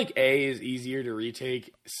 I feel like A is easier to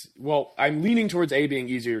retake. Well, I'm leaning towards A being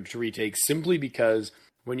easier to retake simply because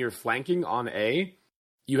when you're flanking on A,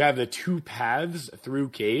 you have the two paths through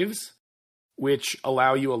caves, which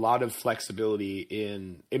allow you a lot of flexibility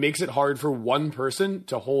in... It makes it hard for one person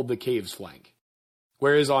to hold the cave's flank.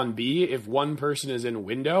 Whereas on B, if one person is in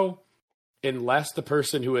window... Unless the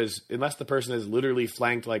person has literally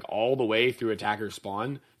flanked like all the way through attacker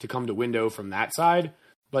spawn to come to window from that side,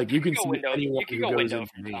 like you can see anyone who goes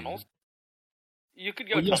into tunnels. You could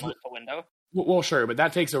go tunnels to window. Well, sure, but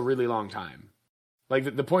that takes a really long time.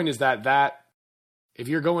 Like the point is that if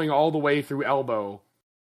you're going all the way through elbow,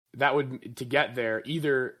 that would to get there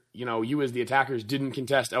either you as the attackers didn't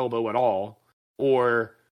contest elbow at all,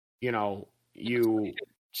 or you.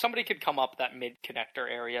 Somebody could come up that mid-connector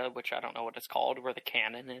area, which I don't know what it's called, where the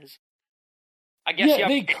cannon is. I guess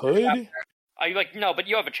they could. No, but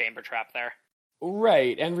you have a chamber trap there.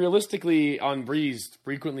 Right, and realistically, on Breeze,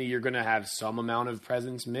 frequently you're going to have some amount of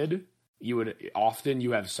presence mid. You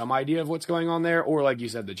have some idea of what's going on there, or like you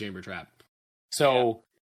said, the chamber trap. So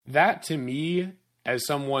that to me, as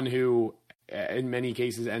someone who in many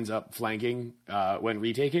cases ends up flanking when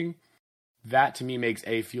retaking, that to me makes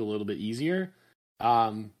A feel a little bit easier.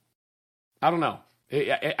 I don't know.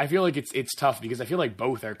 I feel like it's tough because I feel like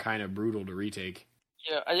both are kind of brutal to retake.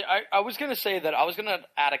 Yeah, I was going to say that I was going to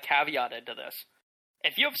add a caveat into this.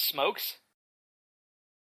 If you have smokes,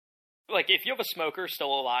 like if you have a smoker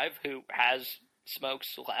still alive who has smokes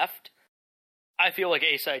left, I feel like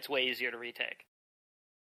A site's way easier to retake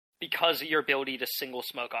because of your ability to single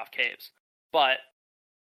smoke off caves. But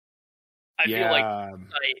I feel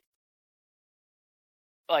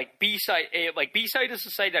like B site is a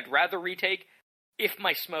site I'd rather retake if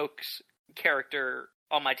my smokes character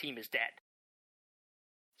on my team is dead.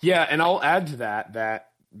 Yeah, and I'll add to that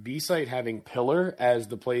B site having pillar as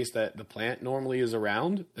the place that the plant normally is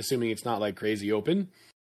around, assuming it's not like crazy open,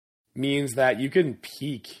 means that you can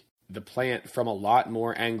peek the plant from a lot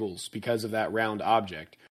more angles because of that round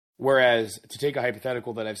object. Whereas, to take a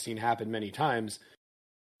hypothetical that I've seen happen many times,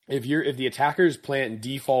 if the attacker's plant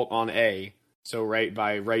default on A, so right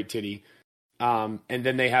by right titty, and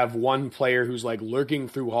then they have one player who's like lurking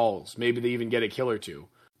through halls, maybe they even get a kill or two.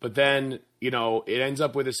 But then, it ends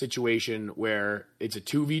up with a situation where it's a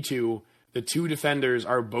 2v2, the two defenders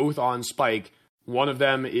are both on spike, one of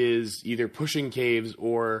them is either pushing caves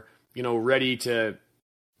or, ready to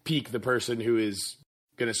peek the person who is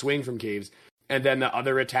going to swing from caves, and then the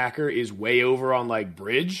other attacker is way over on like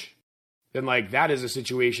bridge, then like that is a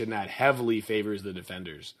situation that heavily favors the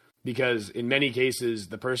defenders. Because in many cases,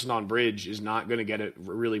 the person on bridge is not going to get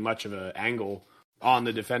really much of an angle on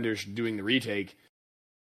the defenders doing the retake.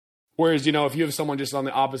 Whereas, if you have someone just on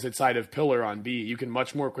the opposite side of pillar on B, you can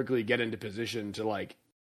much more quickly get into position to like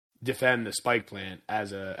defend the spike plant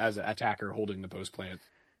as an attacker holding the post plant.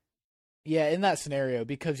 Yeah, in that scenario,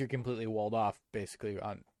 because you're completely walled off basically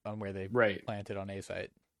on where they planted on A site.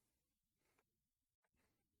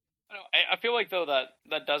 I feel like, though,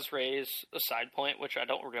 that does raise a side point, which I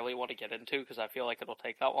don't really want to get into because I feel like it'll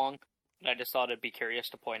take that long. And I just thought it'd be curious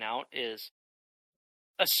to point out is,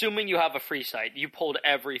 assuming you have a free site, you pulled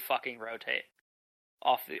every fucking rotate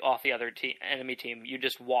off the other enemy team. You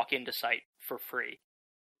just walk into site for free.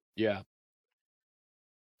 Yeah.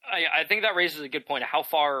 I think that raises a good point. How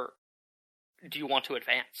far do you want to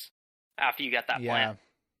advance after you get that plant?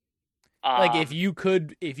 Like if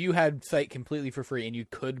you had site completely for free and you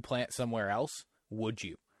could plant somewhere else, would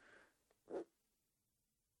you?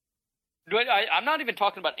 I'm not even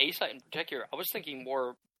talking about A site in particular. I was thinking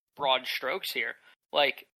more broad strokes here.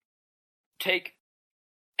 Like, take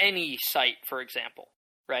any site, for example,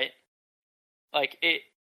 right? Like,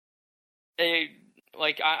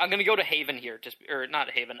 I'm going to go to Haven here, or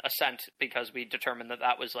not Haven, Ascent, because we determined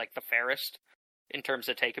that was, like, the fairest in terms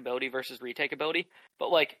of takeability versus retakeability. But,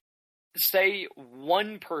 like, say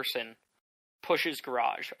one person pushes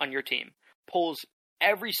Garage on your team, pulls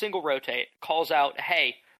every single rotate, calls out,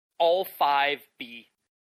 hey, all 5B,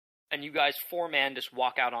 and you guys 4-man just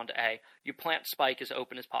walk out onto A. You plant spike as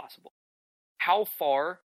open as possible. How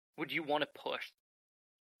far would you want to push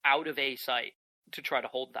out of A site to try to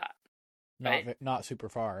hold that? Right? Not super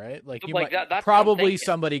far, right? Like that's probably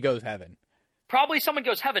somebody goes Heaven. Probably someone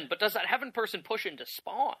goes Heaven, but does that Heaven person push into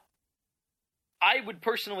spawn? I would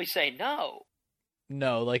personally say no.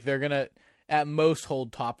 No, like they're gonna at most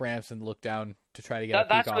hold top ramps and look down to try to get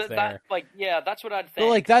a peek off there. That's what I'd think. But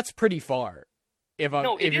like that's pretty far.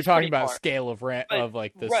 If you're talking about far. Scale of ramp of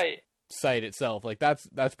like this site itself, like that's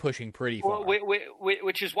pushing pretty far.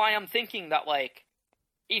 Which is why I'm thinking that like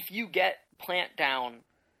if you get plant down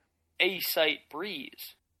A site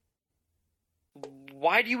Breeze,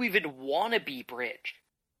 why do you even want to be bridged?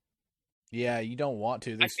 Yeah, you don't want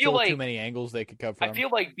to. There's still too many angles they could come from. I feel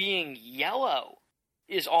like being yellow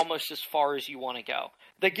is almost as far as you want to go.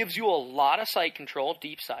 That gives you a lot of site control,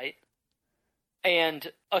 deep site,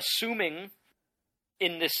 and assuming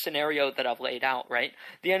in this scenario that I've laid out, right,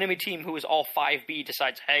 the enemy team who is all 5B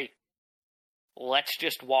decides, hey, let's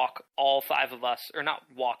just walk all 5 of us, or not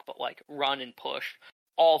walk, but like run and push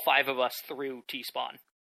all 5 of us through T-spawn.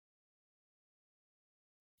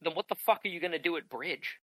 Then what the fuck are you going to do at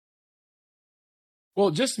bridge? Well,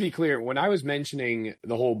 just to be clear, when I was mentioning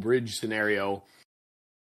the whole bridge scenario,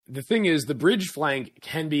 the thing is the bridge flank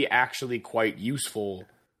can be actually quite useful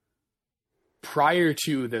prior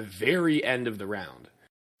to the very end of the round.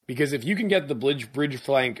 Because if you can get the bridge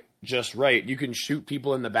flank just right, you can shoot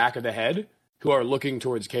people in the back of the head who are looking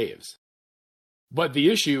towards caves. But the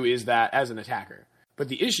issue is that, as an attacker,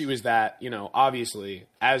 obviously,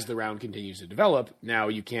 as the round continues to develop, now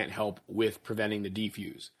you can't help with preventing the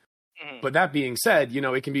defuse. But that being said,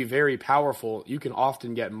 it can be very powerful. You can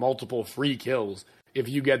often get multiple free kills if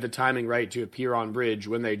you get the timing right to appear on bridge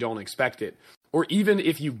when they don't expect it. Or even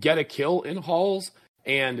if you get a kill in halls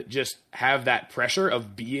and just have that pressure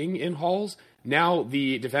of being in halls, now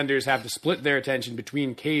the defenders have to split their attention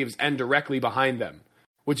between caves and directly behind them,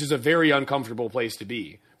 which is a very uncomfortable place to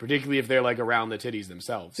be, particularly if they're like around the titties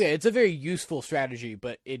themselves. Yeah, it's a very useful strategy,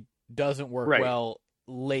 but it doesn't work well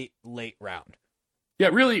late round. Yeah,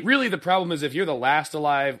 really the problem is if you're the last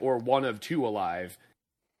alive or one of 2 alive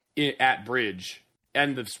at bridge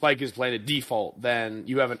and the spike is planted default, then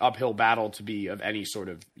you have an uphill battle to be of any sort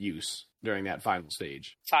of use during that final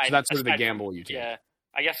stage. So that's sort of the gamble you take. Yeah,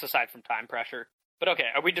 I guess aside from time pressure. But okay,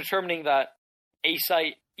 are we determining that A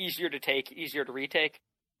site easier to take, easier to retake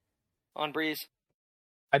on Breeze?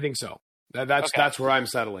 I think so. That's where I'm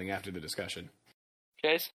settling after the discussion.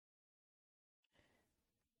 Chase?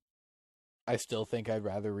 I still think I'd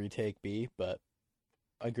rather retake B, but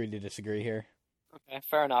I agree to disagree here. Okay,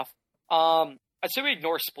 fair enough. I'd say we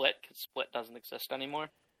ignore Split, because Split doesn't exist anymore.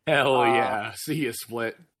 Hell yeah. See you,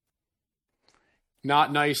 Split.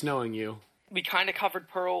 Not nice knowing you. We kind of covered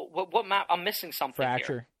Pearl. What map? I'm missing something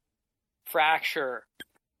Fracture. Here. Fracture.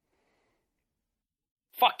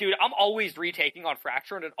 Fuck, dude, I'm always retaking on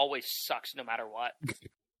Fracture, and it always sucks no matter what.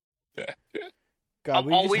 God,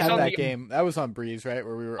 we just had that game. That was on Breeze, right?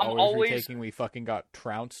 Where we were always retaking. We fucking got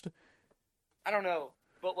trounced. I don't know,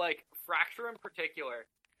 but like Fracture in particular,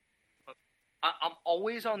 I'm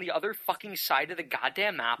always on the other fucking side of the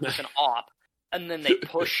goddamn map with an op, and then they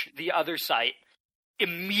push the other site,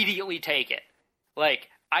 immediately take it. Like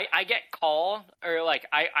I get call or like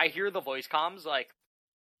I hear the voice comms like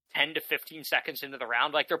 10 to 15 seconds into the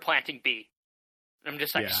round, like they're planting B. And I'm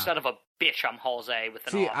just like, son of a bitch, I'm Halsey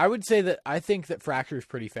with an off. I would say that I think that Fracture is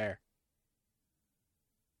pretty fair.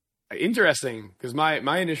 Interesting, because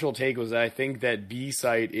my initial take was that I think that B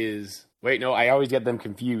site is... Wait, no, I always get them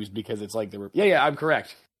confused because it's like... I'm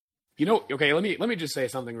correct. Okay, let me just say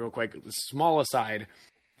something real quick. Small aside.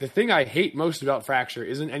 The thing I hate most about Fracture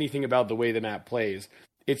isn't anything about the way the map plays.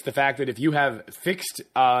 It's the fact that if you have fixed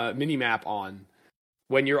minimap on,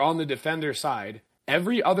 when you're on the defender side,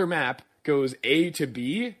 every other map goes A to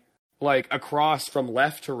B, like across from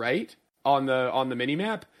left to right on the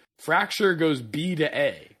minimap. Fracture goes B to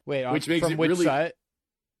A. Wait, which makes from it which really... side?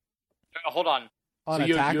 Hold on. On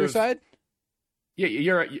attacker side? Yeah,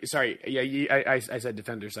 you're sorry. Yeah, I said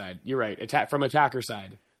defender side. You're right. From attacker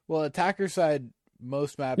side. Well, attacker side,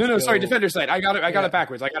 most maps. Sorry, defender side. I got it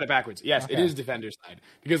backwards. Yes, okay. It is defender side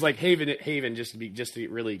because like Haven, just to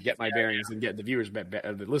really get my bearings and get the viewers,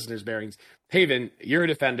 the listeners' bearings. Haven, you're a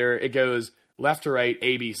defender. It goes left to right,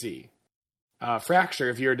 A, B, C. Fracture,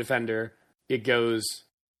 if you're a defender, it goes.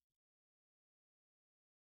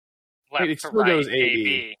 Left it to still right, goes A, B.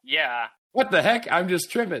 B. Yeah. What the heck? I'm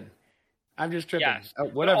just tripping. Yes. Oh,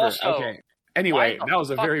 whatever. Also, okay. Anyway, that was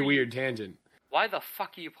a very you... weird tangent. Why the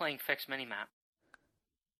fuck are you playing fixed minimap?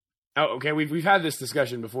 Oh, okay. We've had this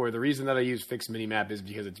discussion before. The reason that I use fixed minimap is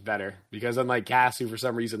because it's better. Because unlike Cass, who for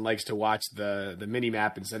some reason likes to watch the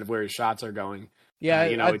minimap instead of where his shots are going. Yeah,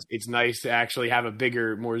 it's nice to actually have a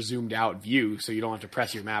bigger, more zoomed out view, so you don't have to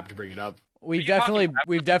press your map to bring it up. We've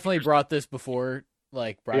definitely brought this before.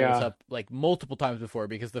 Like brought this up like multiple times before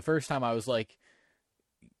because the first time I was like,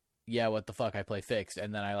 yeah, what the fuck, I play fixed,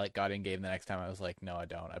 and then I like got in game the next time I was like, no, I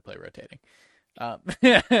don't, I play rotating.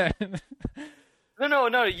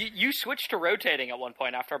 No, you switched to rotating at one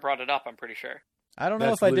point after I brought it up, I'm pretty sure. I don't know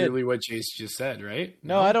That's if I did. That's literally what Chase just said, right?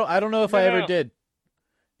 No, I don't know if I ever did.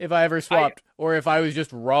 If I ever swapped or if I was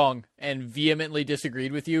just wrong and vehemently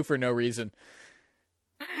disagreed with you for no reason.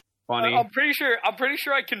 Funny. I'm pretty sure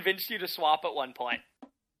I convinced you to swap at one point.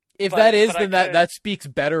 If that is, then that speaks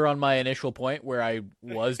better on my initial point where I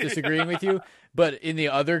was disagreeing with you. But in the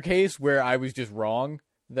other case where I was just wrong,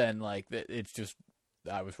 then like it's just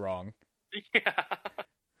I was wrong. Yeah.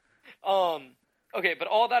 Okay, but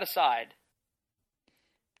all that aside,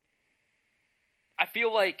 I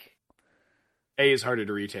feel like A is harder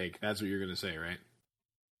to retake. That's what you're gonna say, right?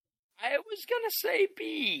 I was gonna say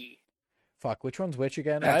B. Fuck, which one's which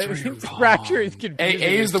again? Fracture is confusing.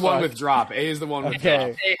 A is the one with drop. A is the one with drop.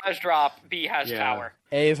 A has drop. B has tower.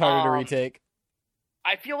 A is harder to retake.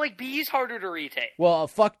 I feel like B is harder to retake. Well,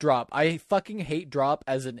 fuck drop. I fucking hate drop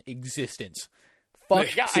as an existence.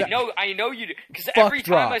 Fuck. Yeah, I know you do. Because every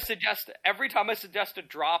time I suggest a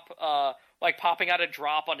drop, like popping out a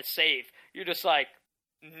drop on a save, you're just like,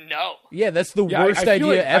 no. Yeah, that's the worst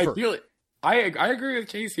idea ever. I agree with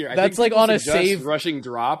Chase here. That's like on a save rushing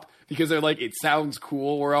drop because they're like, it sounds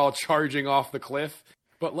cool. We're all charging off the cliff.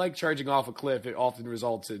 But like charging off a cliff, it often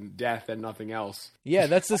results in death and nothing else. Yeah,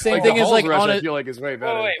 that's the same thing as like rush, on a... I feel like is way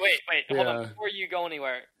better. Wait. Hold on. Before you go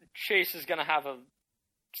anywhere, Chase is going to have a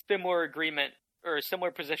similar agreement or a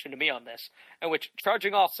similar position to me on this, in which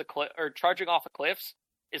charging off of cliffs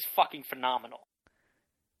is fucking phenomenal.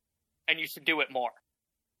 And you should do it more.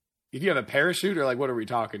 If you have a parachute, or like, what are we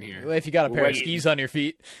talking here? If you got a pair of skis on your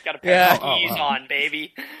feet. Got a pair of skis on,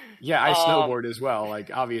 baby. Yeah, I snowboard as well, like,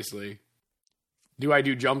 obviously. Do I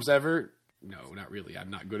do jumps ever? No, not really. I'm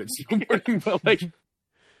not good at snowboarding, but like...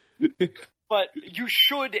 But you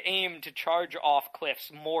should aim to charge off cliffs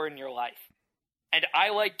more in your life. And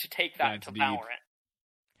I like to take that to Valorant.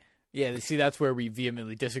 Yeah, see, that's where we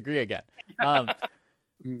vehemently disagree again.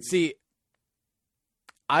 See,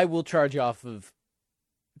 I will charge off of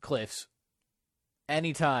cliffs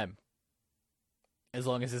anytime as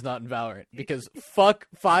long as it's not in Valorant, because fuck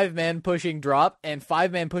 5-man pushing drop and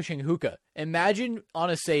 5-man pushing hookah. Imagine on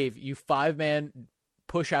a save you 5-man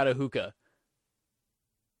push out a hookah.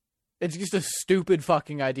 It's just a stupid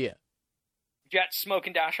fucking idea. Jet smoke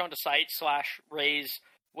and dash onto site / raise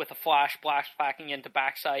with a flash packing into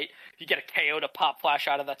backside. You get a KO to pop flash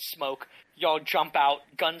out of that smoke. Y'all jump out,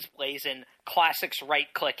 guns blazing, classics right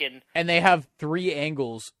clicking. And they have 3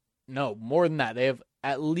 angles. No, more than that. They have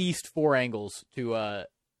at least 4 angles to be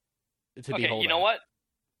holding. Okay, you know what?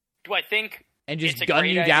 Do I think and just gun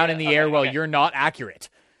you down in the air while you're not accurate?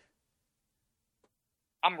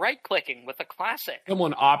 I'm right-clicking with a classic.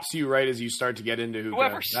 Someone opts you right as you start to get into hookah.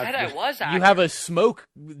 Whoever said I was accurate. You have a smoke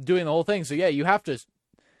doing the whole thing, so yeah, you have to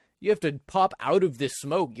pop out of this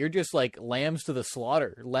smoke. You're just like lambs to the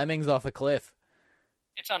slaughter, lemmings off a cliff.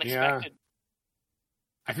 It's unexpected. Yeah.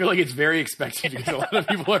 I feel like it's very expected because a lot of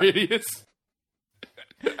people are idiots.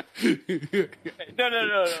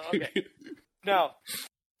 No. Okay. No.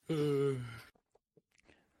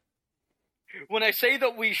 When I say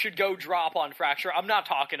that we should go drop on Fracture, I'm not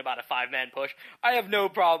talking about a 5-man push. I have no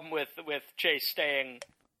problem with Chase staying,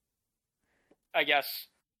 I guess,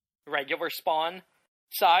 regular spawn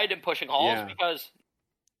side and pushing halls, because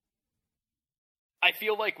I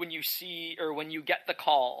feel like when you see, or when you get the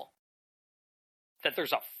call that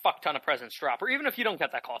there's a fuck ton of presence drop, or even if you don't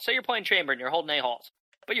get that call, say you're playing Chamber and you're holding A-halls,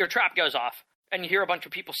 but your trap goes off, and you hear a bunch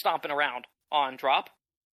of people stomping around on drop,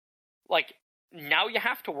 like, now you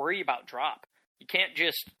have to worry about drop. You can't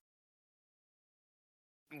just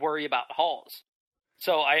worry about halls.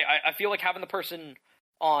 So I feel like having the person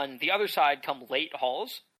on the other side come late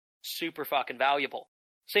halls, super fucking valuable.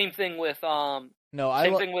 Same thing with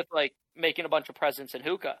thing with like making a bunch of presence in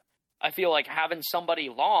hookah. I feel like having somebody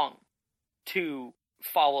long to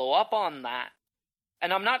follow up on that.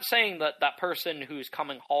 And I'm not saying that that person who's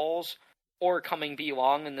coming halls or coming B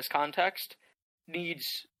long in this context needs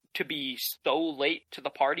to be so late to the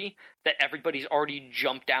party that everybody's already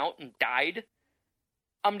jumped out and died.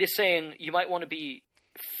 I'm just saying you might want to be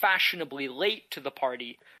fashionably late to the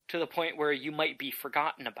party to the point where you might be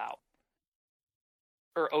forgotten about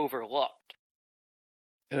or overlooked.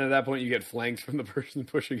 And at that point, you get flanked from the person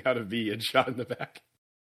pushing out of B and shot in the back.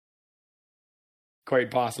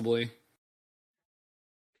 Quite possibly.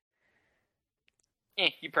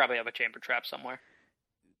 You probably have a chamber trap somewhere.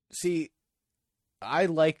 See, I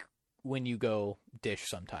like when you go dish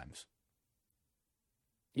sometimes.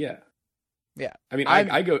 Yeah. Yeah. I mean, I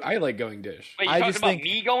like going dish. Wait, you talking about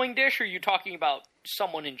me going dish, or are you talking about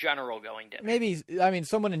someone in general going dish? Maybe, I mean,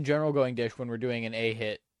 someone in general going dish when we're doing an A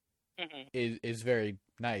hit is very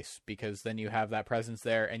nice, because then you have that presence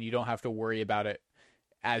there and you don't have to worry about it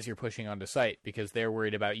as you're pushing onto site, because they're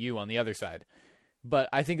worried about you on the other side. But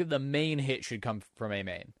I think that the main hit should come from A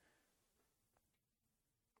main.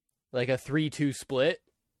 Like a 3-2 split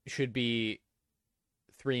should be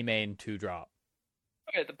 3 main, 2 drop.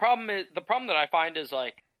 Okay, the problem that I find is,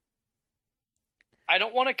 like, I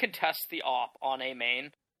don't want to contest the op on A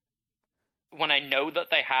main when I know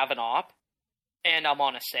that they have an op and I'm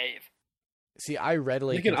on a save. See, I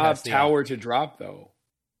readily you can opt tower to drop, though.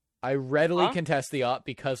 I readily contest the op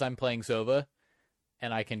because I'm playing Sova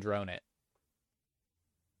and I can drone it.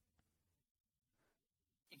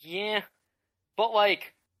 Yeah, but,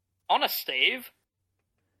 like, on a save,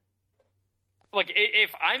 like,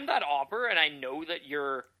 if I'm that opper and I know that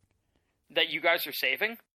you guys are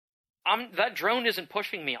saving, that drone isn't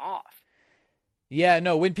pushing me off. Yeah,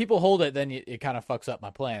 no, when people hold it, then it kind of fucks up my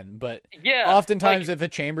plan. But yeah, oftentimes, if a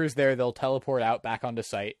chamber's there, they'll teleport out back onto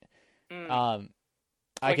site. I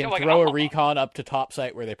can throw a recon up to top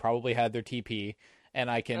site where they probably had their TP, and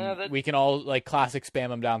we can all, like, classic spam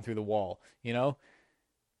them down through the wall, you know?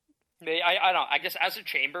 I don't know. I guess as a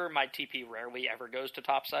chamber, my TP rarely ever goes to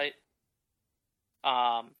top site.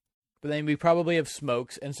 But then we probably have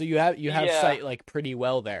smokes, and so you have sight, like, pretty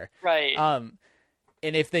well there. Right.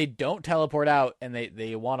 And if they don't teleport out and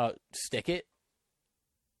they want to stick it,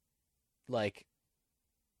 like,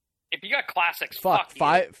 if you got classics,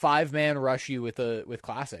 five man rush you with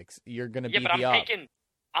classics, you're gonna beat the op.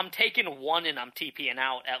 I'm taking one and I'm TPing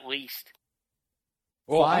out at least.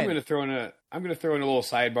 Well, fine. I'm going to throw in a little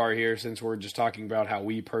sidebar here, since we're just talking about how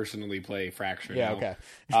we personally play Fracture. Yeah,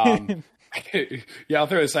 now. Okay. Yeah, I'll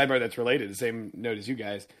throw a sidebar that's related, the same note as you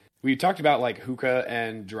guys. We talked about, like, hookah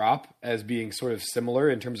and drop as being sort of similar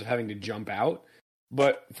in terms of having to jump out.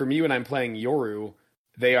 But for me, when I'm playing Yoru,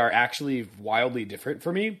 they are actually wildly different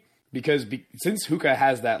for me, because since hookah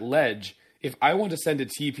has that ledge, if I want to send a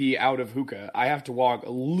TP out of hookah, I have to walk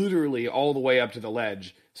literally all the way up to the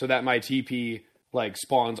ledge so that my TP, like,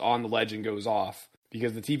 spawns on the ledge and goes off,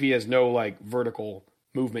 because the TP has no, like, vertical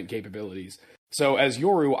movement capabilities. So as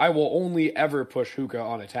Yoru, I will only ever push hookah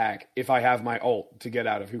on attack if I have my ult to get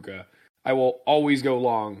out of hookah. I will always go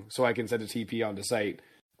long so I can send a TP onto site.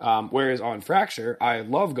 Whereas on Fracture, I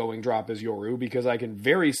love going drop as Yoru, because I can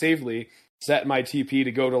very safely set my TP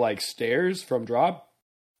to go to, like, stairs from drop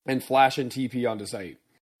and flash and TP onto site.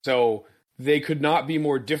 So they could not be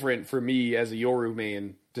more different for me as a Yoru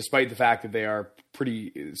main, despite the fact that they are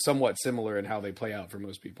somewhat similar in how they play out for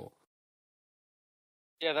most people.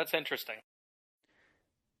 Yeah, that's interesting.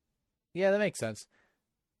 Yeah, that makes sense.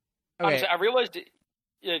 Okay. Honestly, I realized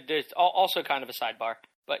there's also kind of a sidebar,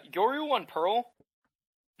 but Yoru on Pearl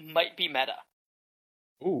might be meta.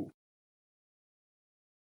 Ooh.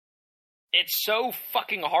 It's so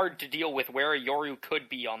fucking hard to deal with where a Yoru could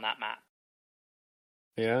be on that map.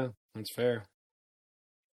 Yeah, that's fair.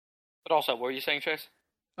 But also, what were you saying, Chase?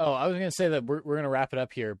 Oh, I was going to say that we're going to wrap it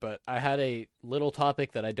up here, but I had a little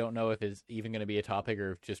topic that I don't know if is even going to be a topic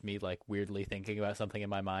or just me like weirdly thinking about something in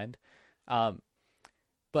my mind.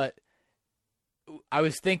 But I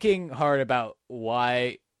was thinking hard about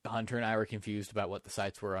why Hunter and I were confused about what the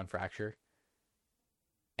sites were on Fracture.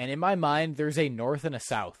 And in my mind, there's a north and a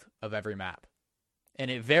south of every map. And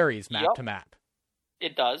it varies map to map.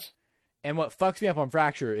 It does. And what fucks me up on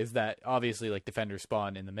Fracture is that obviously like defenders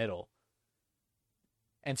spawn in the middle.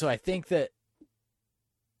 And so I think that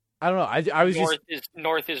I don't know. I was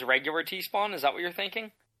North is regular T-spawn. Is that what you're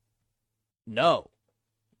thinking? No.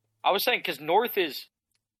 I was saying because North is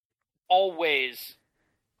always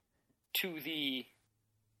to the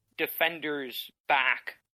defender's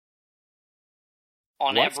back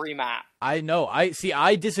on every map. I know. I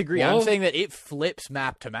disagree. What? I'm saying that it flips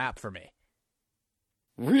map to map for me.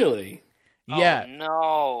 Really? Yeah. Oh,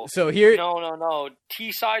 no. So here. No.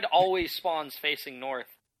 T side always spawns facing north.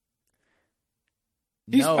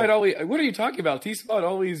 T-Spawn always. What are you talking about? T-Spawn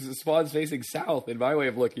always spawns facing south. In my way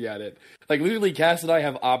of looking at it, like literally, Cass and I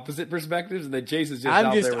have opposite perspectives, and then Chase is just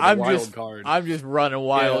out there with a wild card. I'm just running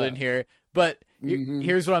wild in here. But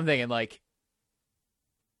here's what I'm thinking: like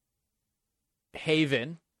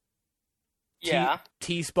Haven. Yeah.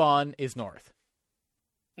 T-Spawn is north.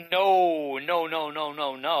 No.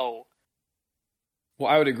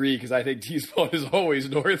 Well, I would agree because I think T-Spawn is always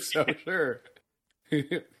north. So sure.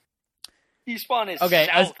 T-spawn is okay.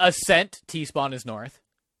 south. Ascent T-Spawn is north.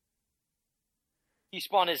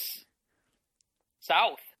 T-spawn is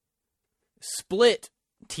south. Split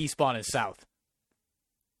T-Spawn is south.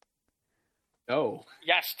 Oh.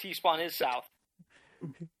 Yes, T-spawn is south.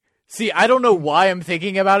 See, I don't know why I'm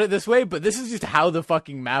thinking about it this way, but this is just how the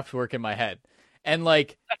fucking maps work in my head. And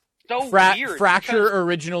like, so weird. Fracture because...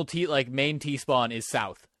 original T, like main T-Spawn is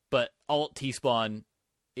south, but alt T-Spawn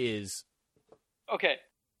is okay.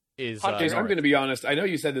 Hunter, I'm going to be honest. I know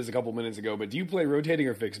you said this a couple minutes ago, but do you play rotating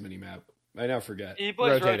or fixed minimap? I now forget. He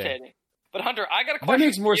plays rotating. But Hunter, I got a question. That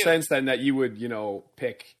makes more for you. sense than that you would,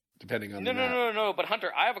 pick depending on the map. No. But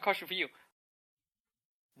Hunter, I have a question for you.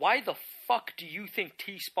 Why the fuck do you think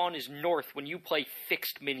T-spawn is north when you play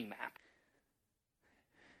fixed minimap?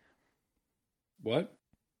 What?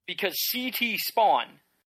 Because CT spawn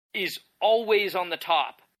is always on the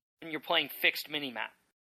top when you're playing fixed minimap.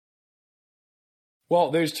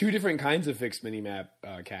 Well, there's two different kinds of fixed minimap,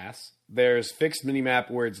 Cass. There's fixed minimap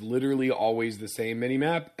where it's literally always the same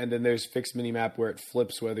minimap, and then there's fixed minimap where it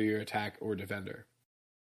flips whether you're attack or defender.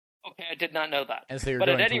 Okay, I did not know that. And so you're but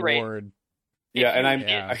going at any toward... rate, yeah, and I'm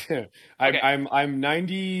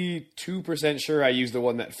 92% sure I use the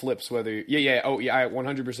one that flips whether I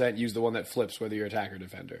 100% use the one that flips whether you're attack or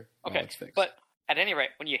defender. Okay, it's fixed. But at any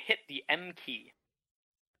rate, when you hit the M key,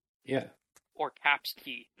 or caps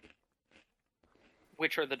key,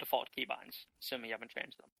 which are the default keybinds, assuming you haven't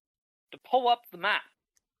changed them, to pull up the map,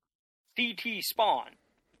 CT spawn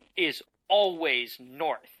is always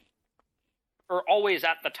north, or always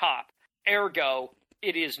at the top. Ergo,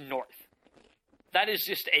 it is north. That is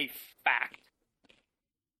just a fact.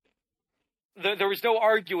 There was no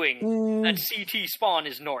arguing that CT spawn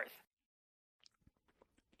is north.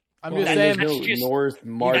 I'm just saying, there's no north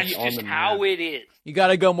march that's on just the map. how it is. You got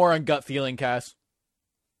to go more on gut feeling, Cass.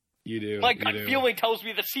 You do. My gut feeling tells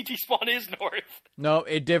me that CT spawn is north. No,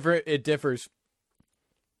 it differs.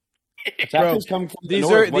 Bro, come from these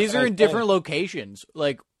are in different locations.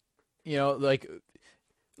 Like,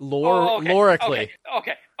 lorically.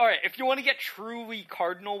 Okay. All right. If you want to get truly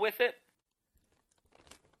cardinal with it,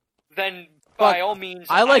 then by all means,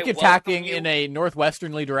 I like attacking in a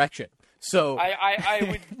northwesternly direction. So I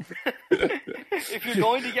would. If you're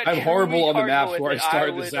going to get, I'm horrible on the maps where I start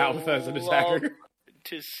in the south as an attacker.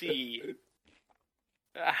 To see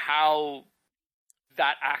how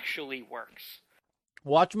that actually works.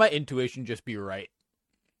 Watch my intuition just be right.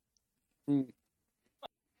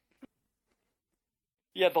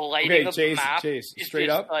 Yeah, the lighting of the map Chase, is straight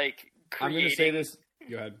just up, like creating... I'm going to say this.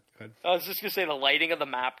 Go ahead. I was just going to say the lighting of the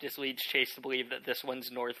map just leads Chase to believe that this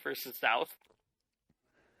one's north versus south.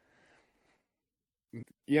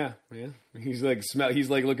 Yeah. He's like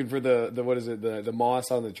looking for the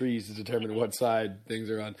moss on the trees to determine what side things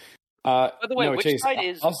are on. By the way, which Chase, side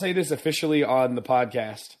is? I'll say this officially on the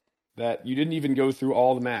podcast that you didn't even go through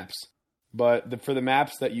all the maps, but for the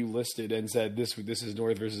maps that you listed and said this is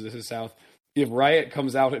north versus this is south. If Riot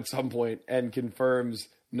comes out at some point and confirms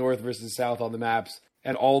north versus south on the maps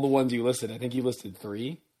and all the ones you listed, I think you listed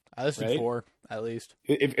 3. I listed 4 at least.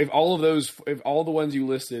 If all the ones you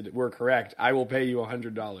listed were correct, I will pay you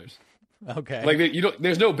 $100. Okay. Like you don't.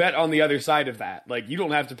 There's no bet on the other side of that. Like you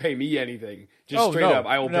don't have to pay me anything. Just straight no, up,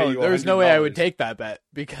 I will no, pay you. There's no way I would $100. take that bet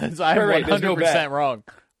because I'm Right, there's no 100% wrong.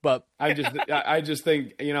 But I just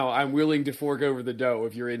think I'm willing to fork over the dough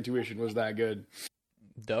if your intuition was that good.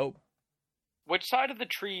 dope. Which side of the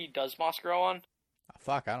tree does moss grow on?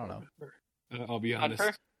 Fuck, I don't know. I'll be honest.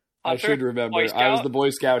 Hunter? I should remember. Boy I was Scout? the Boy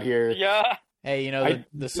Scout here. Yeah. Hey, the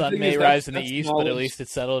the sun thing may is rise in the that's east, but at knowledge. least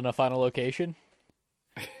it's settled in a final location.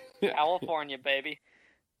 California, baby.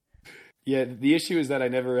 Yeah, the issue is that I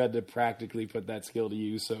never had to practically put that skill to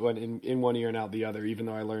use, so it went in one ear and out the other, even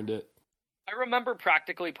though I learned it. I remember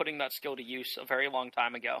practically putting that skill to use a very long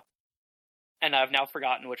time ago. And I've now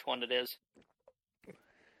forgotten which one it is.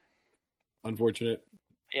 Unfortunate.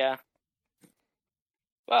 Yeah.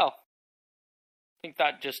 Well, I think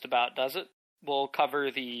that just about does it. We'll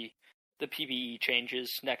cover the PvE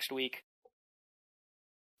changes next week.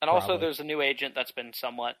 And also Probably. there's a new agent that's been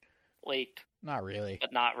somewhat leaked, Not really.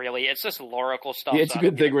 but not really. It's just Loracle stuff. Yeah, it's so a I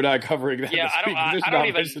don't good thing we're not covering that. Yeah, this I don't- week. I- There's I not don't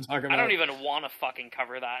even- much to talk about. I don't even want to fucking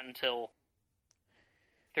cover that until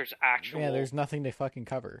there's actual. Yeah, there's nothing to fucking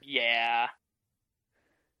cover. Yeah.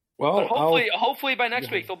 Well, But hopefully by next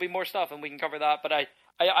Yeah. week there'll be more stuff and we can cover that. But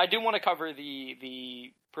I do want to cover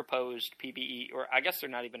the proposed PBE, or I guess they're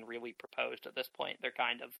not even really proposed at this point. They're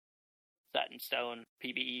kind of set in stone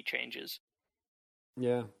PBE changes.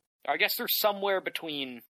 yeah. I guess they're somewhere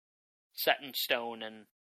between set in stone and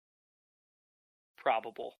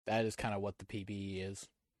probable. That is kind of what the PBE is.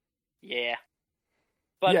 Yeah.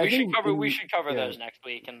 But Yeah, I we should think cover yeah. those next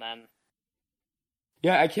week, and then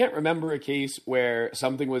Yeah, I can't remember a case where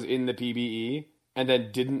something was in the PBE and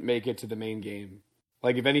then didn't make it to the main game.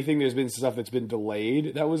 Like, if anything, there's been stuff that's been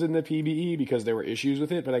delayed that was in the PBE because there were issues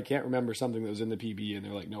with it, but I can't remember something that was in the PBE and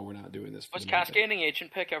they're like, no, we're not doing this. For was the main game." Cascading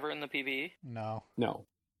Agent Pick ever in the PBE? No. No.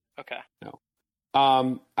 Okay.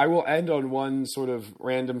 I will end on one sort of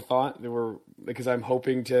random thought because I'm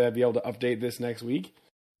hoping to be able to update this next week.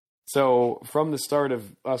 So from the start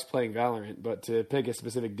of us playing Valorant, but to pick a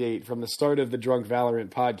specific date, from the start of the Drunk Valorant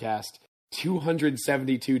podcast,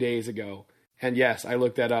 272 days ago, and yes, I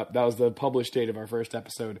looked that up. That was the published date of our first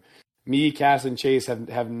episode. Me, Cass, and Chase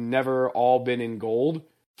have never all been in gold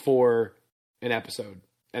for an episode,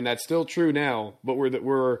 and that's still true now. But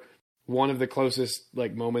we're one of the closest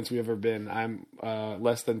moments we've ever been. I'm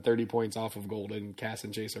less than 30 points off of gold, and Cass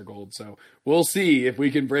and Chase are gold. So we'll see if we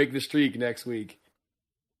can break the streak next week.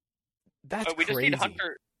 That's we just crazy. need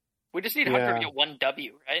Hunter. We just need Hunter to get one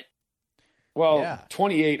W, right? Well, Yeah.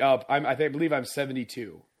 28 up. I believe I'm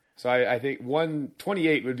 72. So I think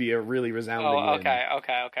 128 would be a really resounding Oh, win.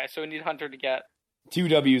 okay. So we need Hunter to get 2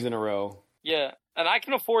 W's in a row. yeah, and I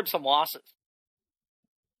can afford some losses.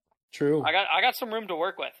 True. I got some room to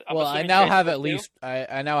work with. I'm Well, I assuming now Chase have does at too? least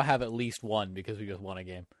I now have at least one because we just won a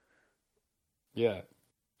game. Yeah.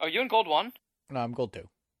 Oh, you in gold 1? No, I'm gold 2.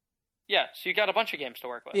 Yeah, so you got a bunch of games to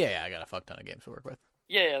work with. Yeah, I got a fuck ton of games to work with.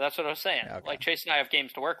 Yeah, that's what I was saying. Yeah, okay. Like Chase and I have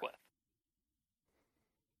games to work with.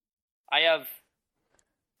 I have,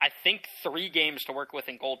 I think, 3 games to work with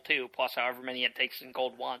in gold 2, plus however many it takes in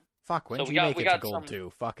gold 1. Fuck, when So did we you got- make we it to got gold some- 2?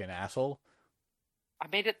 Fucking asshole. I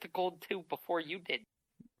made it to gold 2 before you did.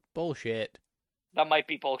 Bullshit. That might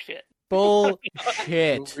be bullshit.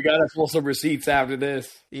 Bullshit. We got to pull some receipts after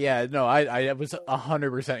this. Yeah, no, I was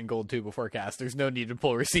 100% in gold 2 before cast. There's no need to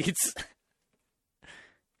pull receipts.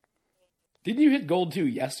 Didn't you hit gold 2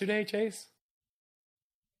 yesterday, Chase?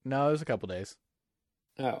 No, it was a couple days.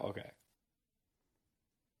 Oh, okay.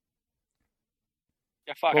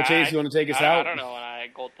 Yeah, fuck. Well, Chase, you want to take us I out? don't know when I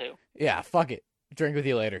had gold 2. Yeah, fuck it. Drink with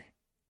you later.